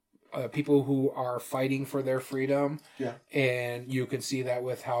are people who are fighting for their freedom. Yeah. And you can see that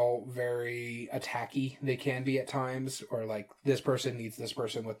with how very attacky they can be at times, or like this person needs this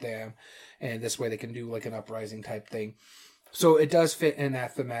person with them, and this way they can do like an uprising type thing. So it does fit in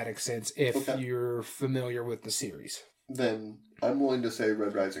that thematic sense if you're familiar with the series. Then I'm willing to say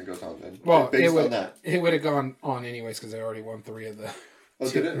Red Rising goes on then. Well, it would have gone on anyways because I already won 3 of the... Oh,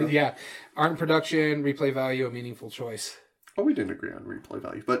 did it? Yeah. Art and production, replay value, a meaningful choice. Oh, we didn't agree on replay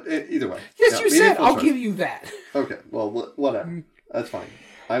value, but either way. Yes, you said. I'll give you that. Okay, well, whatever. That's fine.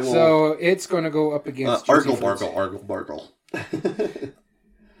 I will. So it's going to go up against Argle Bargle.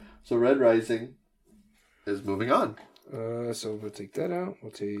 So Red Rising is moving on. So we'll take that out.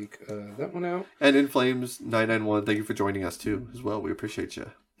 We'll take that one out. And In Flames 991, thank you for joining us too, as well. We appreciate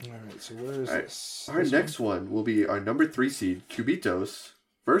you. All right, so where is this? Our next one will be our number 3 seed, Cubitos,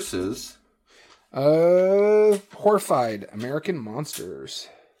 versus... Horrified American Monsters.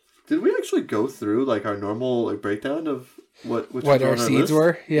 Did we actually go through like our normal breakdown of what our seeds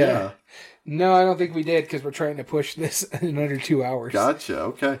were? Yeah. No, I don't think we did because we're trying to push this in under 2 hours. Gotcha.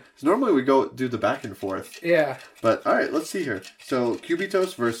 Okay. So normally we go do the back and forth. Yeah. But all right, let's see here. So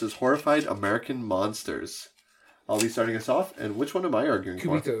Cubitos versus Horrified American Monsters. I'll be starting us off. And which one am I arguing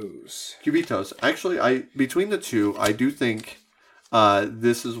for? Cubitos. Actually, between the two, I do think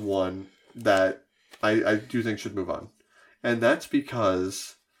this is one that I do think should move on. And that's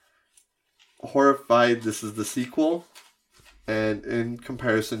because Horrified, this is the sequel. And in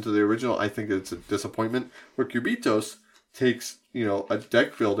comparison to the original, I think it's a disappointment. Where Cubitos takes, a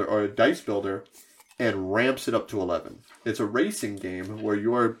deck builder or a dice builder and ramps it up to 11. It's a racing game where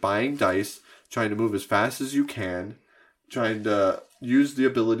you are buying dice, trying to move as fast as you can, trying to use the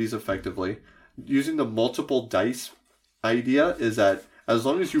abilities effectively. Using the multiple dice idea is that as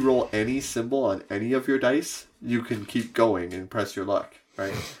long as you roll any symbol on any of your dice, you can keep going and press your luck,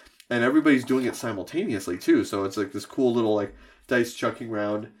 right? And everybody's doing it simultaneously too, so it's like this cool little dice chucking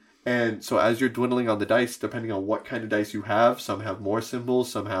round. And so as you're dwindling on the dice, depending on what kind of dice you have, some have more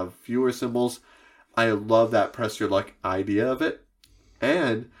symbols, some have fewer symbols. I love that press your luck idea of it.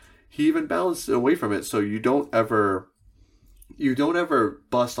 And he even balanced it away from it, so you don't ever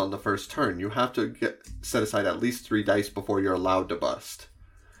bust on the first turn. You have to set aside at least 3 dice before you're allowed to bust.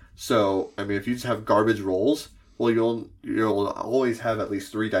 So, if you just have garbage rolls, well, you'll always have at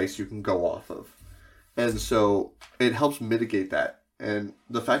least 3 dice you can go off of, and so it helps mitigate that. And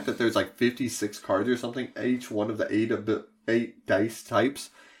the fact that there's like 56 cards or something, each one of the 8 dice types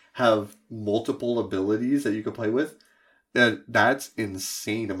have multiple abilities that you can play with, and that's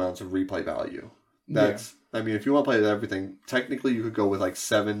insane amounts of replay value. That's I mean, if you want to play with everything, technically you could go with like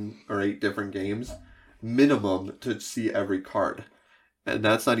 7 or 8 different games minimum to see every card. And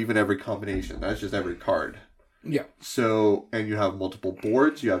that's not even every combination. That's just every card. Yeah. So, and you have multiple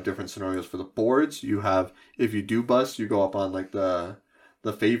boards. You have different scenarios for the boards. You have, if you do bust, you go up on like the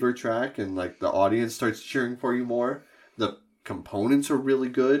favor track and like the audience starts cheering for you more. The components are really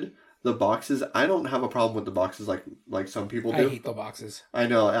good. The boxes, I don't have a problem with the boxes like some people do. I hate the boxes. I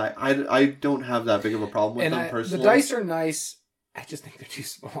know. I don't have that big of a problem with them personally. The dice are nice. I just think they're too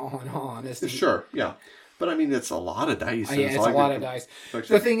small in all honesty. Sure, yeah. But I mean, it's a lot of dice. Yeah, it's a lot of dice.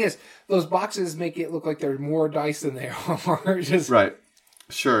 The thing is, those boxes make it look like there are more dice than there are. Right.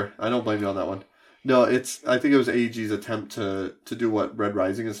 Sure. I don't blame you on that one. No, I think it was AEG's attempt to do what Red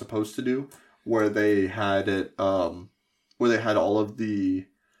Rising is supposed to do, where they had it, where they had all of the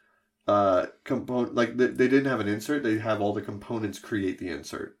component, like they didn't have an insert, they have all the components create the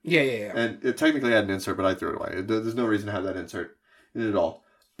insert. Yeah. And it technically had an insert, but I threw it away. There's no reason to have that insert in it at all.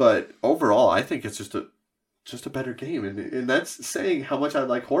 But overall, I think it's just a better game, and that's saying how much I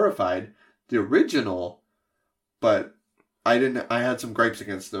like Horrified, the original, but I had some gripes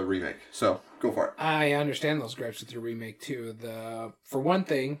against the remake. So go for it. I understand those gripes with your remake too. For one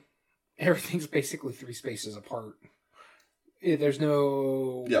thing, everything's basically 3 spaces apart. There's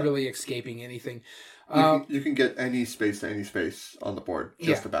no really escaping anything. You can get any space to any space on the board,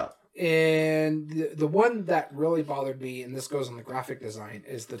 just about. And the one that really bothered me, and this goes on the graphic design,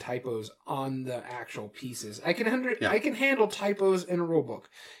 is the typos on the actual pieces. I can handle typos in a rule book.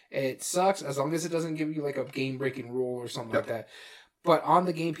 It sucks as long as it doesn't give you like a game-breaking rule or something like that. But on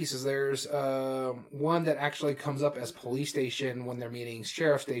the game pieces, there's one that actually comes up as police station when they're meeting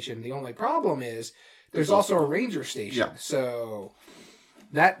sheriff station. The only problem is there's also a ranger station. Yeah. So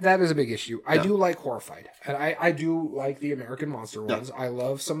that is a big issue. I do like Horrified. And I do like the American Monster ones. I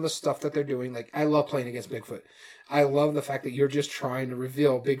love some of the stuff that they're doing. Like, I love playing against Bigfoot. I love the fact that you're just trying to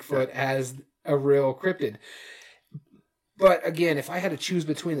reveal Bigfoot as a real cryptid. But again, if I had to choose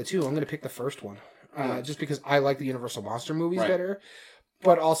between the two, I'm going to pick the first one. Just because I like the Universal Monster movies better.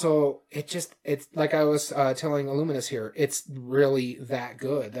 But also, it's like I was telling Illuminus here, it's really that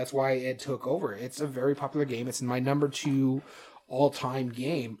good. That's why it took over. It's a very popular game. It's my number 2 all-time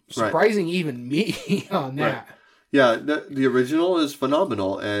game. Surprising even me on that. Right. Yeah, the original is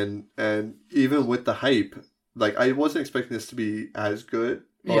phenomenal. And even with the hype, like, I wasn't expecting this to be as good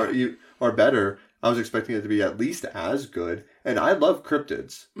or better. I was expecting it to be at least as good. And I love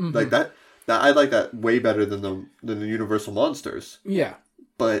cryptids. Mm-hmm. Like, that I like that way better than the Universal Monsters. Yeah.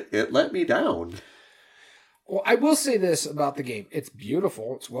 But it let me down. Well, I will say this about the game. It's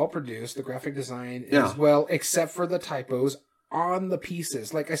beautiful. It's well produced. The graphic design is well, except for the typos on the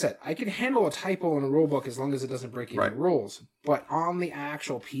pieces. Like I said, I can handle a typo in a rule book as long as it doesn't break any rules. But on the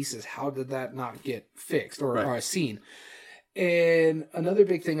actual pieces, how did that not get fixed or seen? And another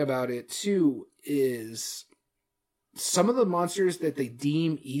big thing about it, too, is some of the monsters that they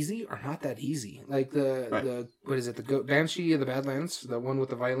deem easy are not that easy. Like the what is it? The Banshee of the Badlands, the one with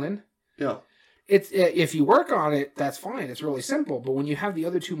the violin. Yeah. It's if you work on it, that's fine. It's really simple. But when you have the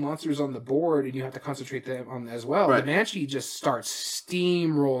other 2 monsters on the board and you have to concentrate them on as well, the Banshee just starts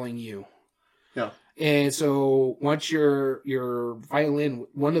steamrolling you. Yeah. And so once your violin,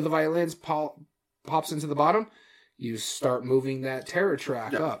 one of the violins pops into the bottom, you start moving that terror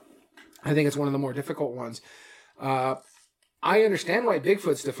track up. I think it's one of the more difficult ones. I understand why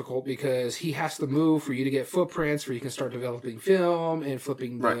Bigfoot's difficult because he has to move for you to get footprints, for you can start developing film and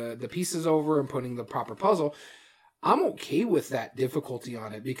flipping the pieces over and putting the proper puzzle. I'm okay with that difficulty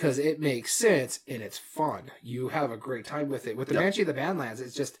on it because it makes sense and it's fun. You have a great time with it. With the Banshee of the Badlands,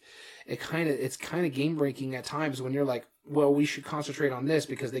 it's kind of game breaking at times when you're like, well, we should concentrate on this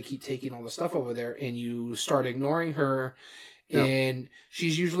because they keep taking all the stuff over there, and you start ignoring her. And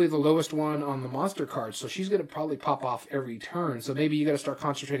she's usually the lowest one on the monster card, so she's going to probably pop off every turn. So maybe you got to start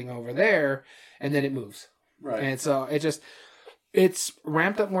concentrating over there, and then it moves. Right. And so it's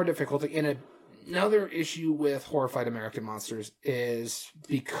ramped up more difficulty. And another issue with Horrified American Monsters is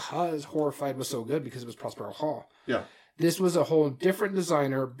because Horrified was so good because it was Prospero Hall. Yeah. This was a whole different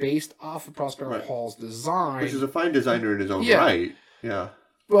designer based off of Prospero Hall's design. Which is a fine designer in his own right. Yeah.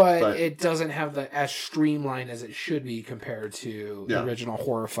 But it doesn't have as streamlined as it should be compared to the original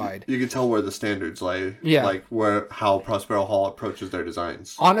Horrified. You can tell where the standards lay. Yeah. Like how Prospero Hall approaches their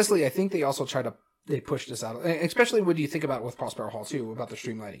designs. Honestly, I think they also try to they pushed this out, especially when you think about it with Prospero Hall too, about the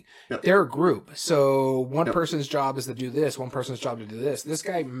streamlining. Yep. They're a group, so one Yep. person's job is to do this, one person's job to do this. This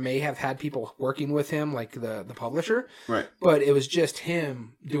guy may have had people working with him, like the publisher, Right. but it was just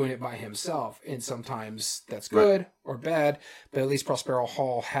him doing it by himself. And sometimes that's good or bad, but at least Prospero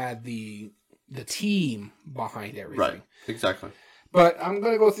Hall had the team behind everything. Right. Exactly. But I'm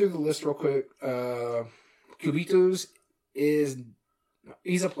going to go through the list real quick. Cubitos is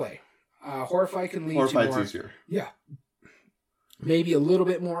easy to play. Horrified can lead to Horrified's more. easier. Yeah. Maybe a little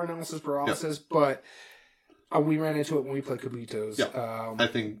bit more analysis paralysis, but we ran into it when we played Cubitos. Yeah. I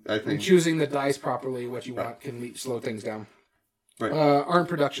think choosing the dice properly, what you want, can slow things down. Right. Art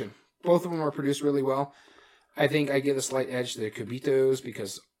production. Both of them are produced really well. I think I give a slight edge to the Cubitos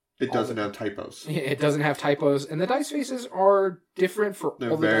because it doesn't have typos. it doesn't have typos, and the dice faces are different for They're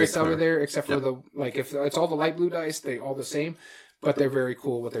all the very dice over clear. there, except for the if it's all the light blue dice, they all the same, but they're very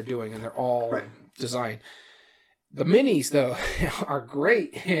cool what they're doing, and they're all designed. The minis though are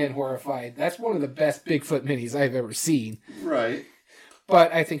great in Horrified. That's one of the best Bigfoot minis I've ever seen. Right.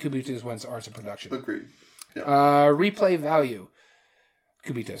 But I think Cubitos wins arts and production. Agreed. Yeah. Replay value.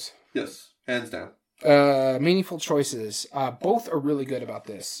 Cubitos. Yes. Hands down. Meaningful choices. Both are really good about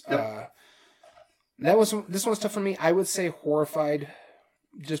this. Yep. This one's tough for me. I would say Horrified,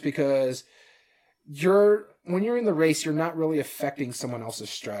 just because when you're in the race, you're not really affecting someone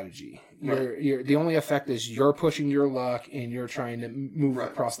else's strategy. You're the only effect is you're pushing your luck and you're trying to move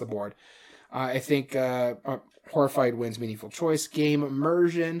across the board. I think Horrified wins meaningful choice. Game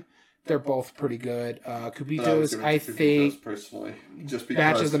immersion. They're both pretty good. Cubitos, I think, personally, just because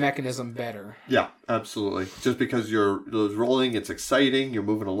matches the mechanism better. Yeah, absolutely. Just because you're rolling, it's exciting. You're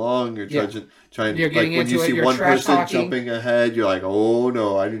moving along. You're trying. You're getting like when you into it, see you're one person trash-talking. jumping ahead, you're like, "Oh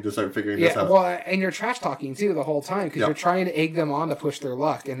no, I need to start figuring this out." Well, and you're trash talking too the whole time because you're trying to egg them on to push their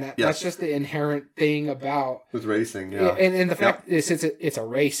luck, and that's just the inherent thing about with racing. Yeah, and the fact is, since it's a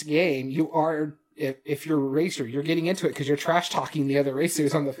race game, you are. If you're a racer, you're getting into it because you're trash talking the other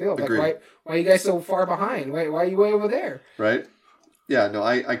racers on the field. Agreed. Like, why are you guys so far behind? Why are you way over there? Right? Yeah, no,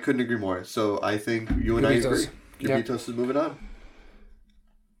 I couldn't agree more. So I think you and Cubitos. I agree. Cubitos is moving on.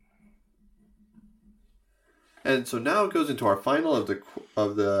 And so now it goes into our final of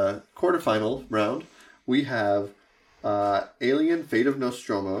the quarterfinal round. We have Alien: Fate of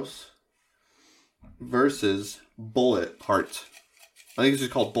Nostromos versus Bullet Heart. I think it's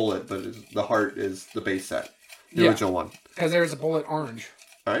just called Bullet, but the Heart is the base set, the original one. Because there's a Bullet Orange.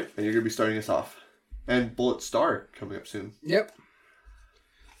 All right, and you're gonna be starting us off, and Bullet Star coming up soon. Yep.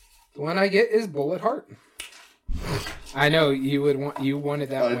 The one I get is Bullet Heart. I know you wanted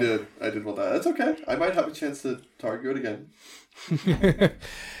that one. I did want that. That's okay. I might have a chance to argue it again.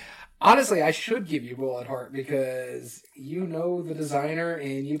 Honestly, I should give you Bullet Heart because you know the designer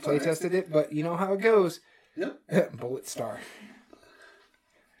and you play tested it, but you know how it goes. Yep. Bullet Star.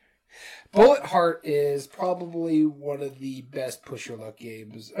 Bullet Heart is probably one of the best push your luck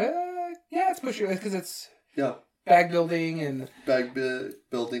games. It's push your luck because it's bag building and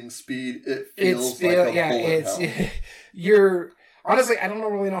building speed. It feels like a bullet hell. You're honestly, I don't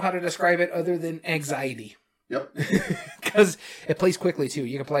really know how to describe it other than anxiety. Yep. Because it plays quickly too.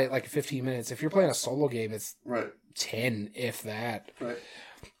 You can play it like 15 minutes. If you're playing a solo game, it's 10, if that. Right.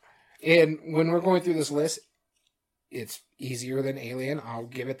 And when we're going through this list, it's easier than Alien. I'll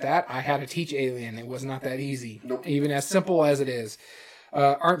give it that. I had to teach Alien. It was not that easy. Nope. Even as simple as it is.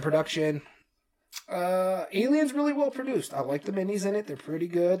 Art and production. Alien's really well produced. I like the minis in it. They're pretty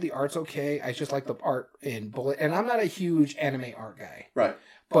good. The art's okay. I just like the art in Bullet. And I'm not a huge anime art guy. Right.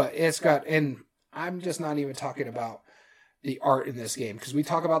 But it's got... And I'm just not even talking about the art in this game. Because we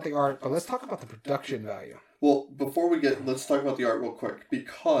talk about the art, but let's talk about the production value. Well, let's talk about the art real quick.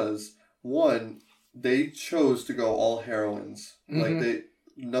 Because, one... they chose to go all heroines. Like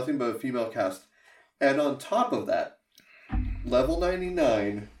nothing but a female cast. And on top of that, Level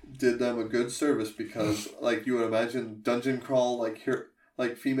 99 did them a good service because like you would imagine dungeon crawl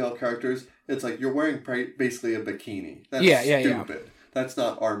like female characters, it's like you're wearing basically a bikini. That's stupid. That's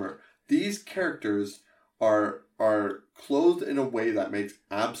not armor. These characters are clothed in a way that makes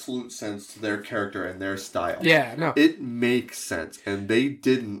absolute sense to their character and their style. Yeah, no. It makes sense. And they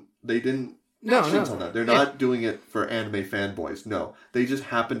didn't No. on that. They're not doing it for anime fanboys. No. They just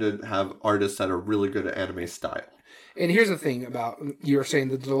happen to have artists that are really good at anime style. And here's the thing about, you were saying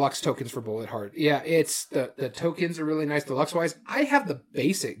the deluxe tokens for Bullet Heart. Yeah, it's the tokens are really nice deluxe wise. I have the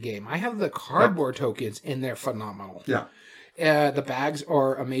basic game. I have the cardboard tokens and they're phenomenal. Yeah. The bags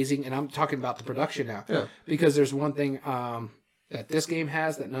are amazing, and I'm talking about the production now. Yeah. Because there's one thing that this game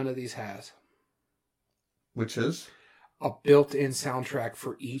has that none of these has. Which is? a built-in soundtrack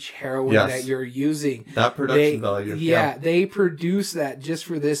for each heroine Yes. that you're using. That production value. Yeah, they produce that just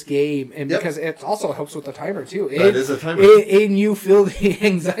for this game, and because it also helps with the timer too. That is a timer. And you feel the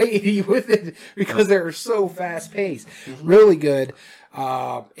anxiety with it because they're so fast-paced. Really good.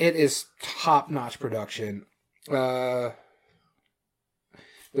 It is top-notch production. The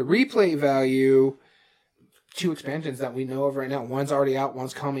replay value, 2 expansions that we know of right now. One's already out,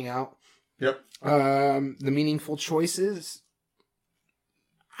 one's coming out. Yep. The meaningful choices,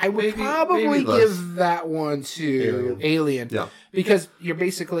 I would probably maybe give that one to Alien. Yeah. Because you're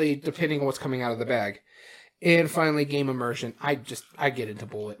basically depending on what's coming out of the bag. And finally, game immersion. I get into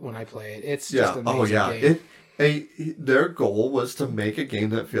Bullet when I play it. It's just an amazing game. Their goal was to make a game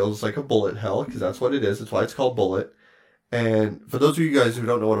that feels like a bullet hell, because that's what it is. That's why it's called Bullet. And for those of you guys who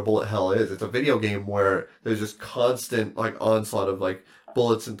don't know what a bullet hell is, it's a video game where there's just constant like onslaught of like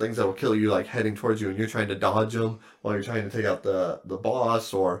bullets and things that will kill you, like heading towards you, and you're trying to dodge them while you're trying to take out the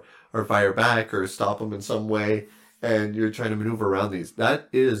boss or fire back or stop them in some way, and you're trying to maneuver around these. That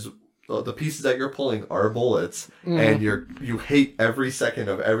is the pieces that you're pulling are bullets, and you hate every second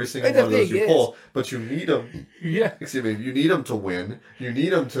of every single one of those you pull, but you need them. Yeah. Excuse me. You need them to win. You need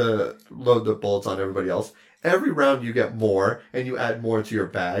them to load the bullets on everybody else. Every round you get more, and you add more to your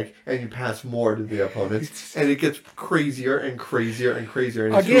bag, and you pass more to the opponents, and it gets crazier and crazier and crazier.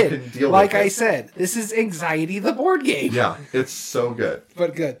 And Again, who can deal like with I it. said, this is Anxiety the board game. Yeah, it's so good.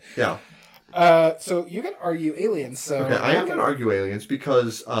 But good. Yeah. So you can argue Aliens. So Okay, I am going to argue Aliens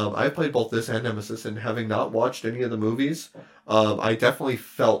because I've played both this and Nemesis, and having not watched any of the movies, I definitely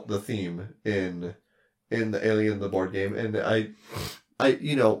felt the theme in the Alien the board game, and I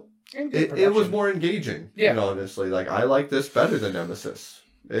you know. It was more engaging. Yeah. Honestly. Like, I like this better than Nemesis.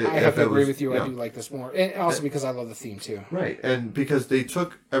 I have to agree with you. I do like this more. And also because I love the theme, too. Right. And because they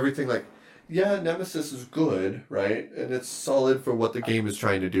took everything like, yeah, Nemesis is good, right? And it's solid for what the game is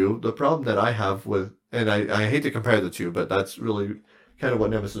trying to do. The problem that I have with, and I hate to compare the two, but that's really kind of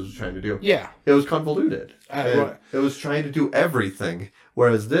what Nemesis was trying to do. Yeah. It was convoluted. It was trying to do everything.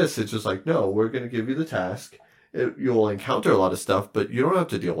 Whereas this, it's just like, no, we're going to give you the task. You'll encounter a lot of stuff, but you don't have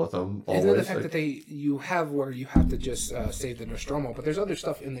to deal with them always. And then the fact that you have where you have to just save the Nostromo, but there's other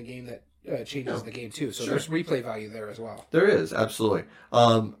stuff in the game that changes the game too. So there's replay value there as well. There is, absolutely.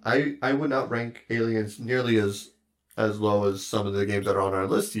 I would not rank Aliens nearly as low as some of the games that are on our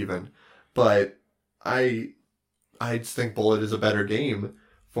list even, but I just think Bullet is a better game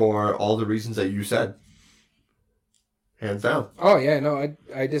for all the reasons that you said. Hands down. Oh yeah, no,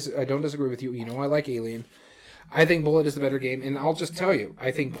 I don't disagree with you. You know, I like Alien. I think Bullet is the better game, and I'll just tell you,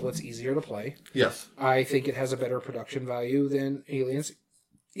 I think Bullet's easier to play. Yes. I think it has a better production value than Aliens.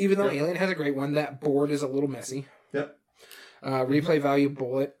 Even though Alien has a great one, that board is a little messy. Yep. Replay value,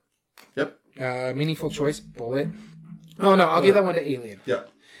 Bullet. Yep. Meaningful choice, Bullet. Oh no, I'll give that one to Alien. Yep.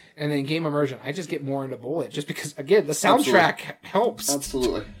 And then game immersion, I just get more into Bullet, just because, again, the soundtrack helps.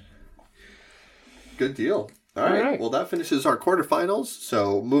 Absolutely. Good deal. All right. Well, that finishes our quarterfinals.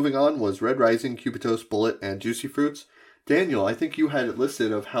 So moving on was Red Rising, Cubitos, Bullet, and Juicy Fruits. Daniel, I think you had it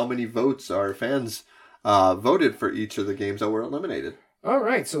listed of how many votes our fans voted for each of the games that were eliminated. All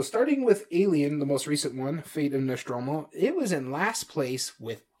right. So starting with Alien, the most recent one, Fate of Nostromo, it was in last place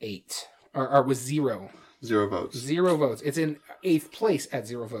with 8. Or with 0. 0 votes. 0 votes. It's in 8th place at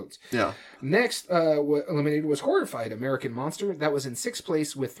 0 votes. Yeah. Next, eliminated was Horrified, American Monster. That was in 6th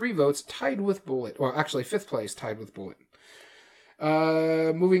place with 3 votes, tied with Bullet. Well, actually, 5th place, tied with Bullet.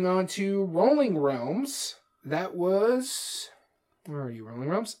 Moving on to Rolling Realms. That was... Where are you, Rolling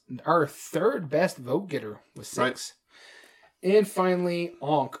Realms? Our 3rd best vote getter was 6. Right. And finally,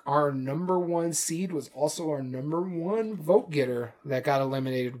 Onk, our number 1 seed, was also our number 1 vote getter that got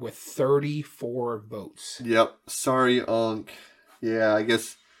eliminated with 34 votes. Yep. Sorry, Onk. Yeah, I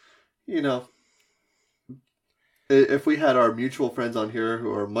guess, if we had our mutual friends on here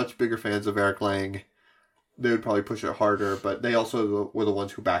who are much bigger fans of Eric Lang, they would probably push it harder, but they also were the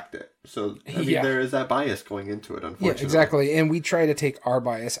ones who backed it. So, there is that bias going into it, unfortunately. Yeah, exactly. And we try to take our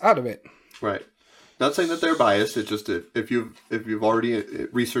bias out of it. Right. Not saying that they're biased. It's just if you've already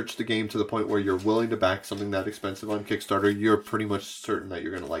researched the game to the point where you're willing to back something that expensive on Kickstarter, you're pretty much certain that you're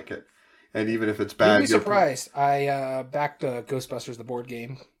going to like it. And even if it's bad, you'd be surprised. I backed Ghostbusters, the board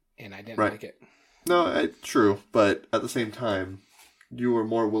game, and I didn't like it. No, true. But at the same time, you were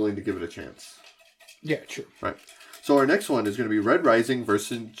more willing to give it a chance. Yeah, true. Right. So our next one is going to be Red Rising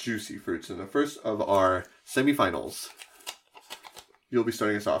versus Juicy Fruits in the first of our semifinals. You'll be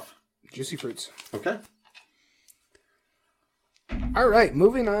starting us off. Juicy Fruits. Okay. All right,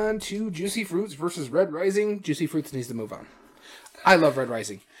 moving on to Juicy Fruits versus Red Rising. Juicy Fruits needs to move on. I love Red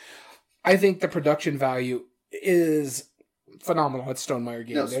Rising. I think the production value is phenomenal. It's Stonemaier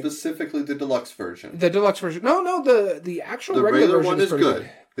game. No, specifically the deluxe version. The deluxe version. No, the actual the regular one version is good.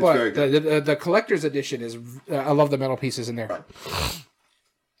 It's but very good. The collector's edition is. I love the metal pieces in there. Right.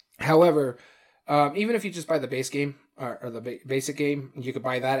 However, even if you just buy the base game or the basic game, you could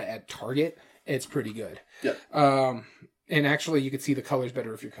buy that at Target. It's pretty good. Yeah. And actually, you could see the colors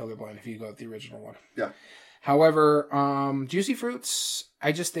better if you're colorblind if you go with the original one. Yeah. However, Juicy Fruits,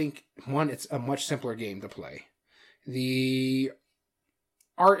 I just think, one, it's a much simpler game to play. The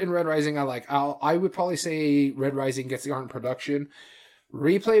art in Red Rising I like. I would probably say Red Rising gets the art in production.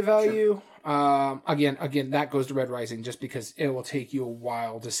 Replay value, again, that goes to Red Rising just because it will take you a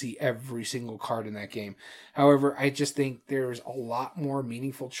while to see every single card in that game. However, I just think there's a lot more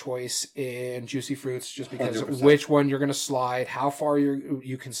meaningful choice in Juicy Fruits just because 100%. Which one you're going to slide, how far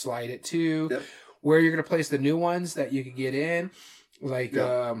you can slide it to, Yep. where you're going to place the new ones that you can get in. Like,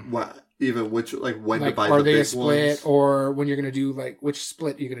 even which, like, when like, to buy are the they big a split, ones. or when you're going to do, like, which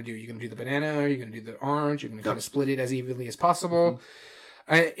split you're going to do? You're going to do the banana, or you're going to do the orange, you're going to kind of split it as evenly as possible. Mm-hmm.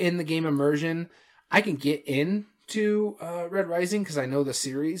 In the game immersion, I can get into Red Rising because I know the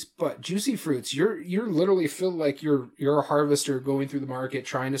series, but Juicy Fruits, you're literally feel like you're a harvester going through the market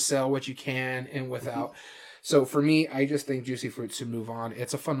trying to sell what you can and without. Mm-hmm. So for me, I just think Juicy Fruits should move on.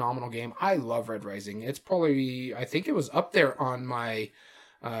 It's a phenomenal game. I love Red Rising. It's probably, I think it was up there on my,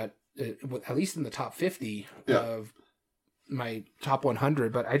 at least in the top 50 of my top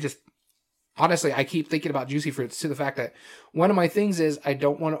 100, but honestly, I keep thinking about Juicy Fruits to the fact that one of my things is I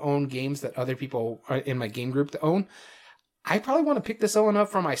don't want to own games that other people are in my game group to own. I probably want to pick this one up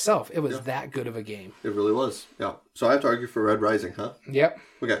for myself. It was that good of a game. It really was. Yeah. So I have to argue for Red Rising, huh? Yep.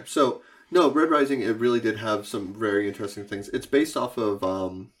 Okay. So, no, Red Rising, it really did have some very interesting things. It's based off of,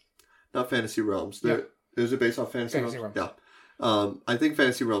 not Fantasy Realms. Is it based off Fantasy Realms? Yeah. I think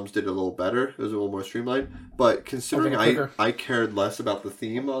Fantasy Realms did a little better. It was a little more streamlined. But considering I cared less about the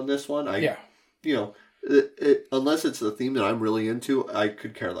theme on this one, unless it's a theme that I'm really into, I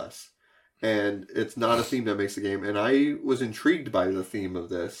could care less. And it's not a theme that makes the game. And I was intrigued by the theme of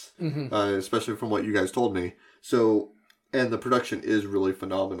this, especially from what you guys told me. So, and the production is really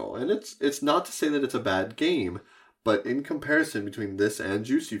phenomenal. And it's not to say that it's a bad game, but in comparison between this and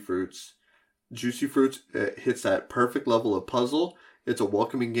Juicy Fruits hits that perfect level of puzzle. It's a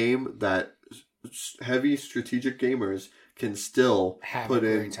welcoming game that heavy strategic gamers can still put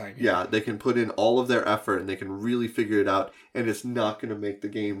in. Great time, yeah, they can put in all of their effort and they can really figure it out. And it's not going to make the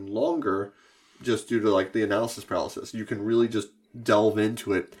game longer just due to like the analysis paralysis. You can really just delve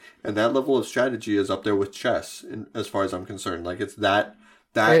into it. And that level of strategy is up there with chess, as far as I'm concerned. Like it's that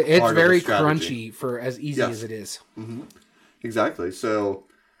it's very crunchy for as easy as it is. Mm-hmm. Exactly. So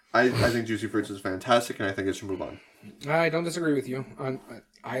I think Juicy Fruits is fantastic, and I think it should move on. I don't disagree with you.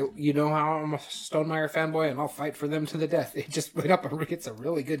 You know how I'm a Stonemaier fanboy, and I'll fight for them to the death. It just went up. It's a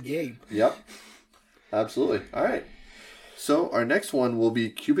really good game. Yep, absolutely. All right. So our next one will be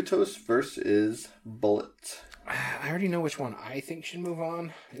Cubitos versus Bullet. I already know which one I think should move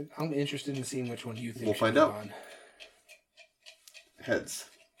on. I'm interested in seeing which one you think. We'll find out. On. Heads.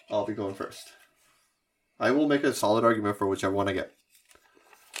 I'll be going first. I will make a solid argument for whichever one I get.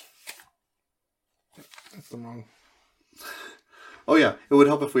 That's the wrong. Oh yeah, it would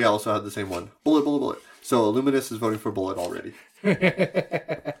help if we also had the same one. Bullet, Bullet, Bullet. So Illuminous is voting for Bullet already.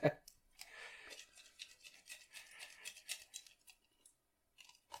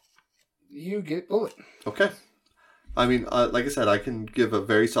 You get Bullet. Okay. I mean, like I said, I can give a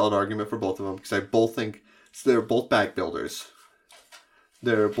very solid argument for both of them because I both think they're both back builders.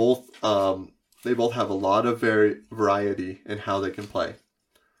 They're both they both have a lot of variety in how they can play.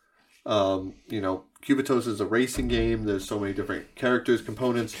 Cubitos is a racing game. There's so many different characters,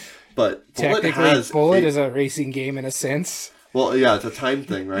 components, but Bullet is a racing game in a sense. Well, yeah, it's a time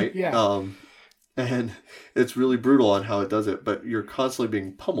thing, right? Yeah. And it's really brutal on how it does it, but you're constantly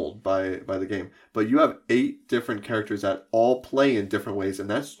being pummeled by the game. But you have 8 different characters that all play in different ways, and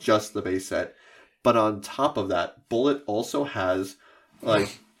that's just the base set. But on top of that, Bullet also has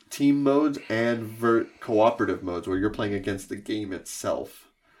like team modes and cooperative modes where you're playing against the game itself,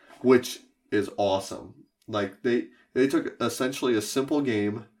 which is awesome. Like they took essentially a simple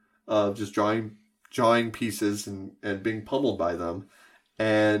game of just drawing pieces and being pummeled by them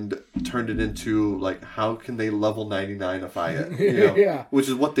and turned it into like how can they level 99ify it? Yeah. Which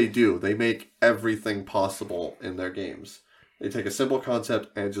is what they do. They make everything possible in their games. They take a simple concept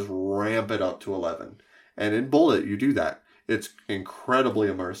and just ramp it up to 11. And in Bullet, you do that. It's incredibly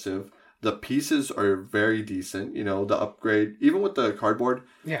immersive. The pieces are very decent, the upgrade, even with the cardboard.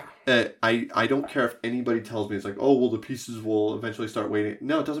 Yeah. I don't care if anybody tells me it's like, oh, well, the pieces will eventually start waiting.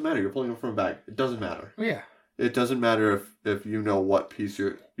 No, it doesn't matter. You're pulling them from a bag. It doesn't matter. Yeah. it doesn't matter if you know what piece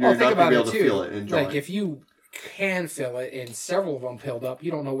you're Well, not think going to about be it able to too. feel it and enjoy Like it. if you can feel it and several of them filled up,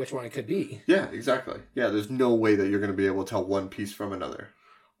 you don't know which one it could be. Yeah, exactly. Yeah, there's no way that you're going to be able to tell one piece from another.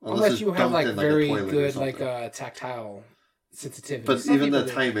 Unless it's you have dumped like in, very a toilet or good something. tactile sensitivity. But Some even the people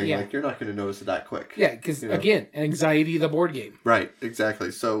do. timing, Yeah. like you're not going to notice it that quick. Yeah, because you know? again, anxiety, the board game. Right,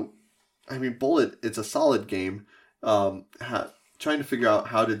 exactly. So, I mean, Bullet, it's a solid game. Trying to figure out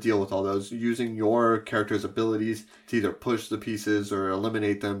how to deal with all those, using your character's abilities to either push the pieces or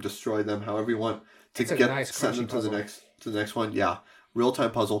eliminate them, destroy them, however you want to It's a get nice, send them crunchy to puzzle. the next one. Yeah, real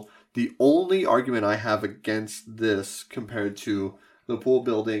time puzzle. The only argument I have against this compared to the pool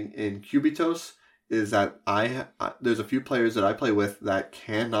building in Cubitos is that there's a few players that I play with that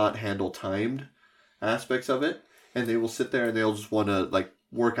cannot handle timed aspects of it, and they will sit there and they'll just want to like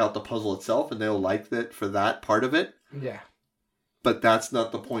work out the puzzle itself, and they'll like it for that part of it. Yeah. But that's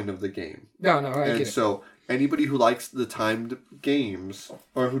not the point of the game. No, I And get it. so anybody who likes the timed games,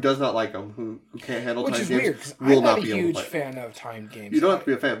 or who does not like them, who can't handle Which timed is games, weird, because will I'm not not a be able to huge play. fan of timed games. You don't have to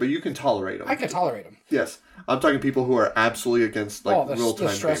be a fan, but you can tolerate them. I can tolerate them. Yes. I'm talking people who are absolutely against like the real-time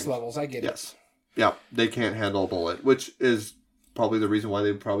stress games. levels, I get Yes. Yeah, they can't handle Bullet, which is probably the reason why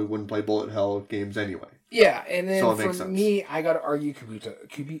they probably wouldn't play Bullet Hell games anyway. it. Yeah, and then So it for makes sense. me, I got to argue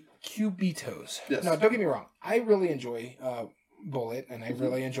Cubitos. Yes. No, don't get me wrong. I really enjoy Bullet, and I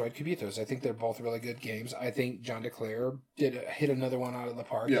really enjoyed Cubitos. I think they're both really good games. I think John DeClaire hit another one out of the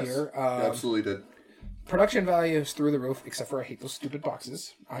park Yes, here. absolutely did. Production value is through the roof, except for I hate those stupid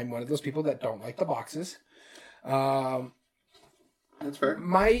boxes. I'm one of those people that don't like the boxes. That's fair.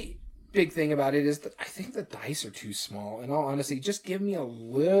 My big thing about it is that I think the dice are too small. In all honesty, just give me a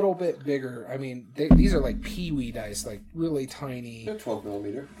little bit bigger. I mean, these are like peewee dice, like really tiny. They're 12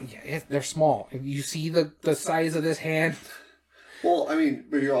 millimeter. Yeah, they're small. You see the size of this hand? Well, I mean,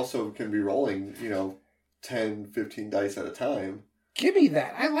 but you also can be rolling, 10, 15 dice at a time. Give me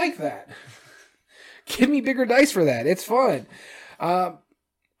that. I like that. Give me bigger dice for that. It's fun.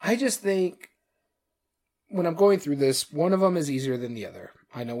 I just think when I'm going through this, one of them is easier than the other.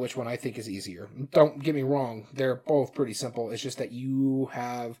 I know which one I think is easier. Don't get me wrong. They're both pretty simple. It's just that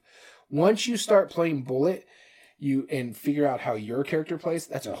once you start playing Bullet, and figure out how your character plays,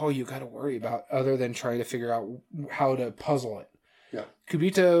 that's all you got to worry about other than trying to figure out how to puzzle it. Yeah.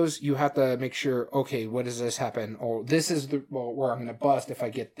 Cubitos, you have to make sure, okay, what does this happen? Or this is where I'm going to bust if I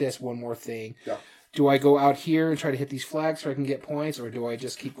get this one more thing. Yeah. Do I go out here and try to hit these flags so I can get points, or do I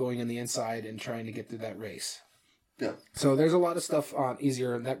just keep going in the inside and trying to get through that race? Yeah. So there's a lot of stuff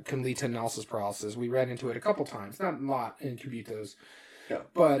easier that can lead to analysis paralysis. We ran into it a couple times, not a lot in Cubitos. Yeah.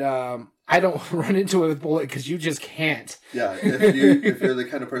 But I don't run into it with Bullet because you just can't. Yeah, if you're the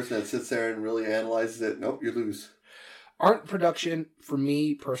kind of person that sits there and really analyzes it, nope, you lose. Art production, for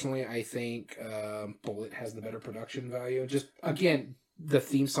me personally, I think Bullet has the better production value. Just, again, the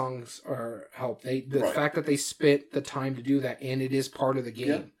theme songs help. The Right. fact that they spent the time to do that, and it is part of the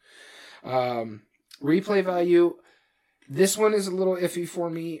game. Yeah. Replay value, this one is a little iffy for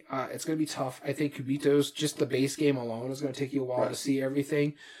me. It's going to be tough. I think Cubitos, just the base game alone, is going to take you a while to see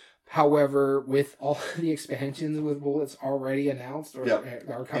everything. However, with all the expansions with Bullets already announced or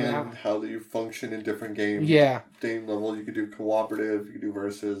are coming out. And how do you function in different games? Yeah. Game level, you could do cooperative, you could do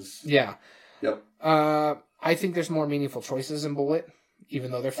versus. Yeah. Yep. I think there's more meaningful choices in Bullet.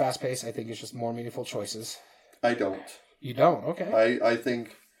 Even though they're fast-paced, I think it's just more meaningful choices. I don't. You don't? Okay. I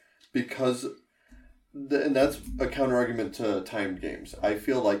think because... and that's a counter-argument to timed games. I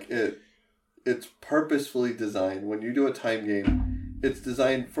feel like it's purposefully designed. When you do a time game, it's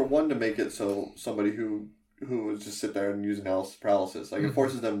designed for one to make it so somebody who would just sit there and use analysis paralysis, like it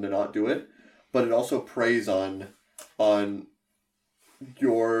forces them to not do it, but it also preys on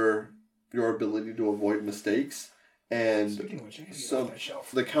your ability to avoid mistakes. And Speaking of which, I can get so off that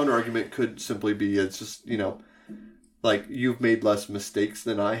shelf. the counter argument could simply be it's just like you've made less mistakes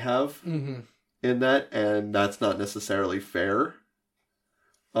than I have in that, and that's not necessarily fair.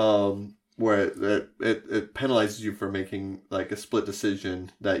 Where it penalizes you for making like a split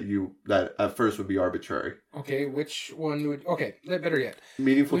decision that at first would be arbitrary. Okay, which one would... Okay, better yet.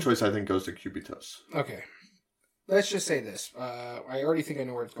 Meaningful choice, I think, goes to Cubitos. Okay. Let's just say this. I already think I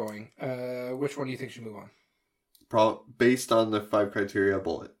know where it's going. Which one do you think should move on? Based on the 5 criteria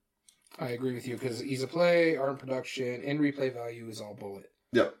Bullet. I agree with you, because ease of play, art and production, and replay value is all Bullet.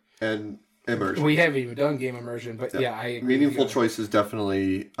 Yep, and immersion. We haven't even done game immersion, but yeah, I agree. Meaningful choice is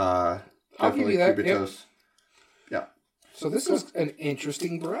definitely I'll give you that. Cubitos. Yep. Yeah. So this is an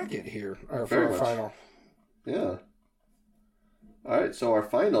interesting bracket here for Very our much. final. Yeah. All right, so our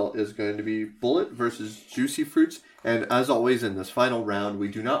final is going to be Bullet versus Juicy Fruits. And as always in this final round, we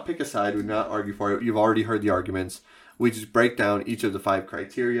do not pick a side. We do not argue for it. You've already heard the arguments. We just break down each of the 5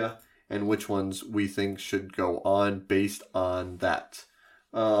 criteria and which ones we think should go on based on that.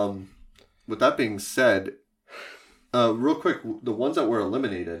 With that being said, real quick, the ones that were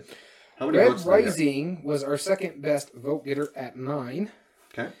eliminated, how many Red votes did they get? Rising was our second best vote getter at 9.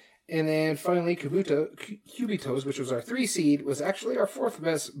 Okay. And then finally, Cubitos, which was our 3 seed, was actually our 4th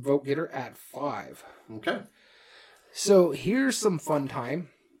best vote getter at 5. Okay. So here's some fun time.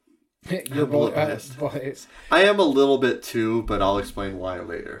 Your boys. I am a little bit too, but I'll explain why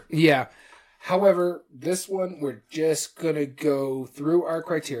later. Yeah. However, this one, we're just going to go through our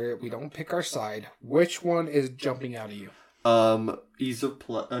criteria. We don't pick our side. Which one is jumping out of you? Ease of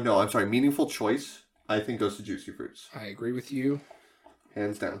play. No, I'm sorry. Meaningful choice, I think, goes to Juicy Fruits. I agree with you.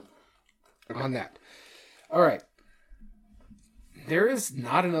 Hands down. On that. All right. There is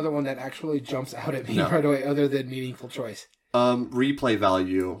not another one that actually jumps out at me right away other than meaningful choice. Replay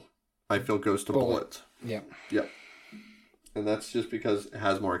value, I feel, goes to Bullet. Yep. Yep. And that's just because it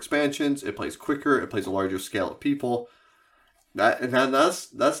has more expansions, it plays quicker, it plays a larger scale of people.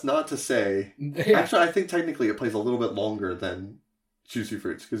 That's not to say... Actually, I think technically it plays a little bit longer than Juicy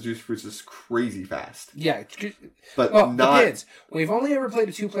Fruits, because Juicy Fruits is crazy fast. Yeah. But depends. We've only ever played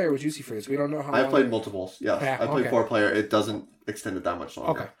a 2-player with Juicy Fruits. We don't know how I've played multiples, yes. Yeah, I played 4-player. It doesn't extend it that much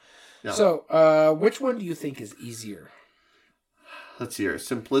longer. Okay. Yeah. So, which one do you think is easier? Let's see here.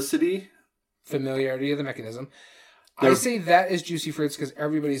 Simplicity. Familiarity of the mechanism. I say that is Juicy Fruits because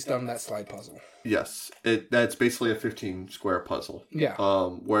everybody's done that slide puzzle. Yes. That's basically a 15-square puzzle. Yeah.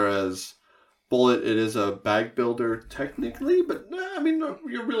 Whereas Bullet, it is a bag builder technically, but I mean,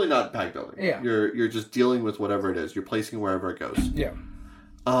 you're really not bag building. Yeah. You're just dealing with whatever it is. You're placing wherever it goes. Yeah.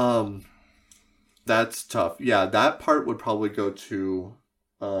 That's tough. Yeah, that part would probably go to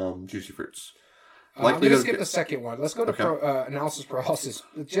Juicy Fruits. I'm going to skip the second one. Let's go to analysis paralysis.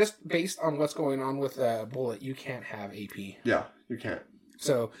 Just based on what's going on with Bullet, you can't have AP. Yeah, you can't.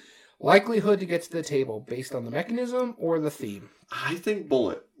 So, likelihood to get to the table based on the mechanism or the theme? I think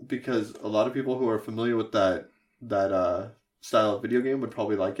Bullet, because a lot of people who are familiar with that style of video game would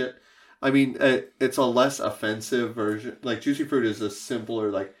probably like it. I mean, it's a less offensive version. Like, Juicy Fruit is a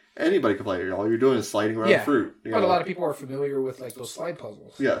simpler, like, anybody can play it. All you're doing is sliding around fruit. But a lot of people are familiar with, like, those slide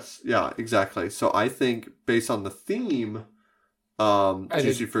puzzles. Yes, yeah, exactly. So I think based on the theme,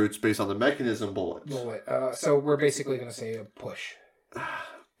 Juicy Fruits, based on the mechanism, Bullet. So we're basically going to say a push.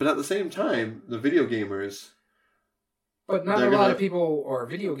 But at the same time, the video gamers... But not a lot of people or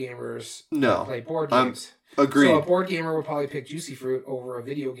video gamers play board games. Agreed. So a board gamer would probably pick Juicy Fruit over a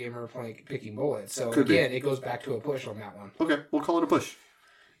video gamer picking Bullet. So again, it goes back to a push on that one. Okay, we'll call it a push.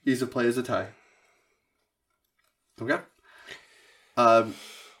 Ease of play is a tie. Okay.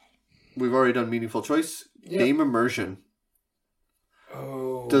 We've already done meaningful choice. Yep. Game immersion.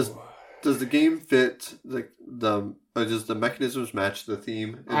 Oh. Does the game fit does the mechanisms match the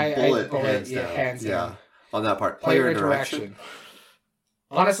theme? Bullet, hands down. Hands down. On that part. Player interaction.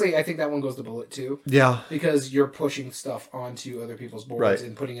 Honestly, I think that one goes to Bullet too. Yeah. Because you're pushing stuff onto other people's boards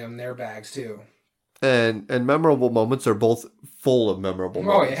and putting them in their bags too. And memorable moments are both full of memorable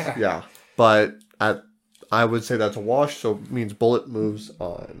moments. Oh, yeah. Yeah. But I would say that's a wash, so it means Bullet moves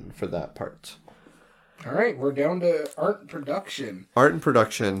on for that part. All right, we're down to art and production. Art and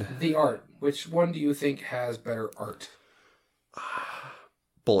production. The art. Which one do you think has better art?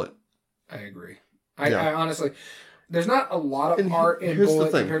 Bullet. I agree. I honestly... There's not a lot of art in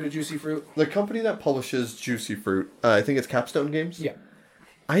Bullet compared to Juicy Fruit. The company that publishes Juicy Fruit, I think it's Capstone Games. Yeah.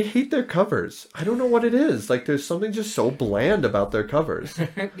 I hate their covers. I don't know what it is. Like, there's something just so bland about their covers.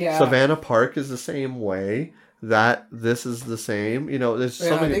 Yeah. Savannah Park is the same way. This is the same. You know, there's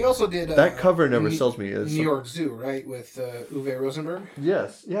something... They also did... that cover never sells me. New York Zoo, right? With Uwe Rosenberg?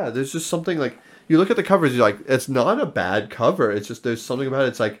 Yes. Yeah, there's just something like... You look at the covers, you're like, it's not a bad cover. It's just, there's something about it.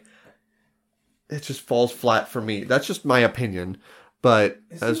 It's like... It just falls flat for me. That's just my opinion. But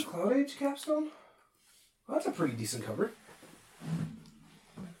is this Cloud Age Capstone? Well, that's a pretty decent cover.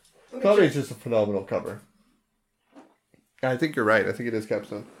 Cloud Age is a phenomenal cover. I think you're right. I think it is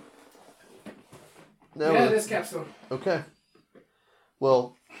Capstone. It is Capstone. Okay.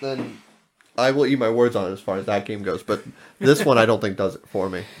 Well, then I will eat my words on it as far as that game goes. But this one I don't think does it for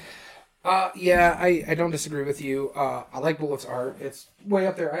me. I don't disagree with you. I like Bullet's art. It's way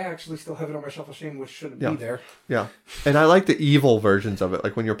up there. I actually still have it on my shelf of shame, which shouldn't be there. Yeah. And I like the evil versions of it,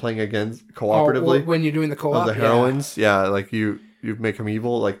 like when you're playing against cooperatively. When you're doing the co-op. Of the heroines. Yeah, like you make them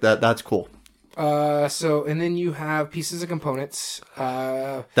evil. Like that's cool. And then you have pieces of components.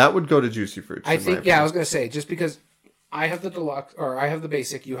 That would go to Juicy Fruits. I think, I was going to say, just because I have the deluxe, or I have the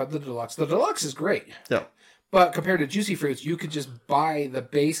basic, you have the deluxe. The deluxe is great. Yeah. But compared to Juicy Fruits, you could just buy the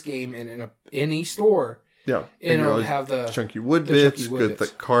base game in any store. Yeah. And it'll have the chunky wood bits, good the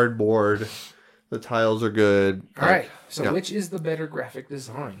cardboard. The tiles are good. All right. So which is the better graphic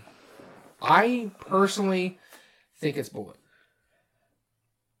design? I personally think it's Bullet.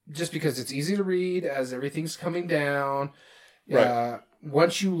 Just because it's easy to read as everything's coming down. Right.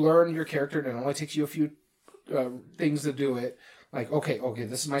 Once you learn your character, it only takes you a few things to do it. Like, okay,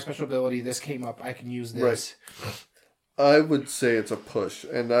 this is my special ability. This came up. I can use this. Right. I would say it's a push.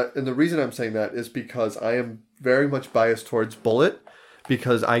 And the reason I'm saying that is because I am very much biased towards Bullet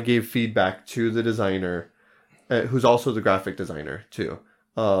because I gave feedback to the designer, who's also the graphic designer, too.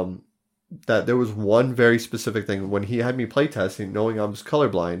 That there was one very specific thing when he had me playtesting, knowing I was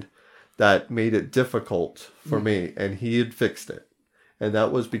colorblind, that made it difficult for me, and he had fixed it. And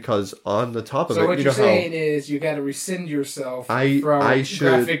that was because on the top of it, so what you're saying is you got to rescind yourself from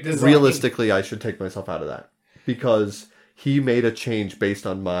graphic design. Realistically, I should take myself out of that because he made a change based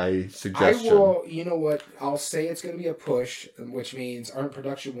on my suggestion. I will. You know what? I'll say it's going to be a push, which means art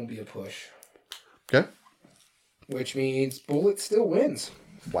production will be a push. Okay. Which means Bullet still wins.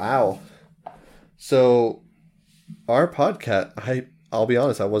 Wow. So, our podcast, I'll be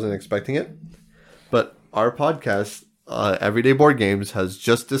honest, I wasn't expecting it, but our podcast, Everyday Board Games, has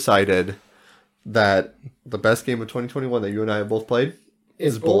just decided that the best game of 2021 that you and I have both played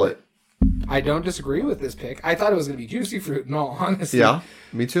is Bullet. I don't disagree with this pick. I thought it was going to be Juicy Fruit, in all honesty. Yeah,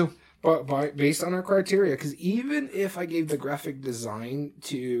 me too. But based on our criteria, because even if I gave the graphic design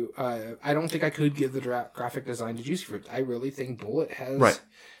to, I don't think I could give the graphic design to Juicy Fruit. I really think Bullet has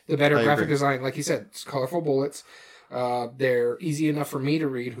the better graphic design. Like you said, it's colorful bullets. They're easy enough for me to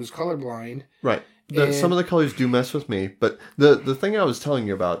read, who's colorblind. Right. Some of the colors do mess with me, but the thing I was telling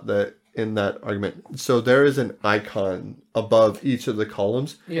you about that in that argument, so there is an icon above each of the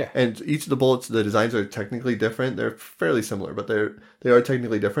columns. Yeah. And each of the bullets, the designs are technically different. They're fairly similar, but they are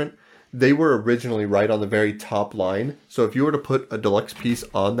technically different. They were originally right on the very top line. So if you were to put a deluxe piece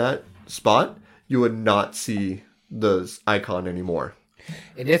on that spot, you would not see the icon anymore.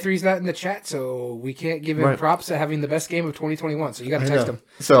 And Ithri's not in the chat, so we can't give him props to having the best game of 2021. So you got to text him.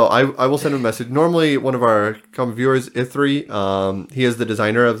 So I will send him a message. Normally, one of our common viewers, Ithri, he is the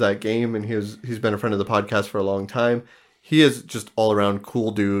designer of that game, and he's been a friend of the podcast for a long time. He is just all around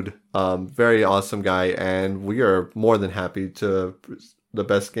cool dude, very awesome guy, and we are more than happy to the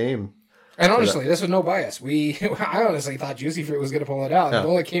best game. And honestly, this was no bias. I honestly thought Juicy Fruit was going to pull it out. Yeah.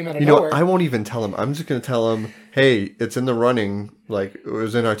 Bullet came out of nowhere. I won't even tell him. I'm just going to tell him, hey, it's in the running. Like, it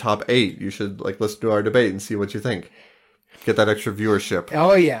was in our top 8. You should listen to our debate and see what you think. Get that extra viewership.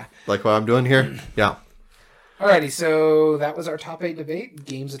 Oh, yeah. Like what I'm doing here? Yeah. Alrighty, so that was our top 8 debate,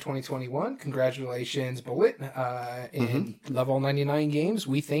 games of 2021. Congratulations, Bullet. In Level 99 Games,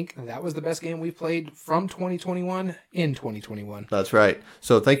 we think that was the best game we played from 2021 in 2021. That's right.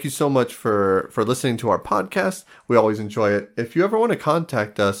 So thank you so much for listening to our podcast. We always enjoy it. If you ever want to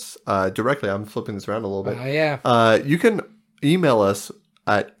contact us directly, I'm flipping this around a little bit. You can email us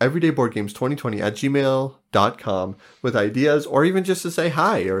at everydayboardgames2020@gmail.com with ideas or even just to say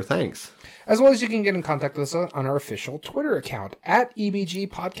hi or thanks. As well as you can get in contact with us on our official Twitter account at EBG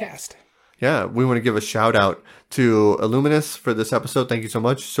Podcast. Yeah, we want to give a shout out to Illuminous for this episode. Thank you so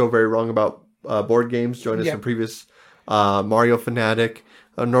much. So Very Wrong About Board Games. Joined us in previous Mario Fanatic,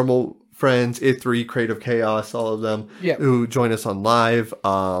 Normal Friends, Ithri, Creative Chaos, all of them who join us on live.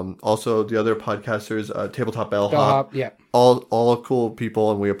 Also, the other podcasters, Tabletop Bellhop. All cool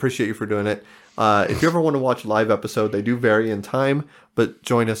people, and we appreciate you for doing it. If you ever want to watch a live episode, they do vary in time, but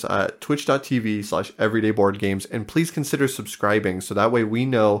join us at twitch.tv/everydayboardgames, and please consider subscribing so that way we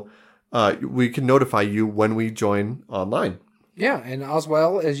know, we can notify you when we join online. Yeah, and as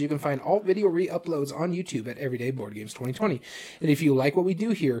well as you can find all video re-uploads on YouTube at Everyday Board Games 2020. And if you like what we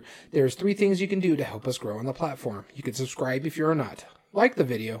do here, there's 3 things you can do to help us grow on the platform. You can subscribe if you're not, like the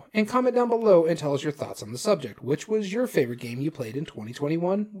video, and comment down below and tell us your thoughts on the subject. Which was your favorite game you played in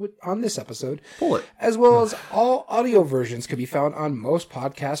 2021 on this episode? Bullet. As well as all audio versions can be found on most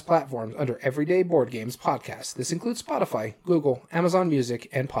podcast platforms under Everyday Board Games Podcast. This includes Spotify, Google, Amazon Music,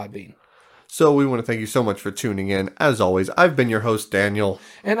 and Podbean. So we want to thank you so much for tuning in. As always, I've been your host, Daniel.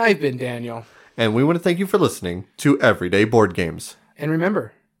 And I've been Daniel. And we want to thank you for listening to Everyday Board Games. And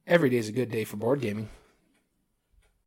remember, every day is a good day for board gaming.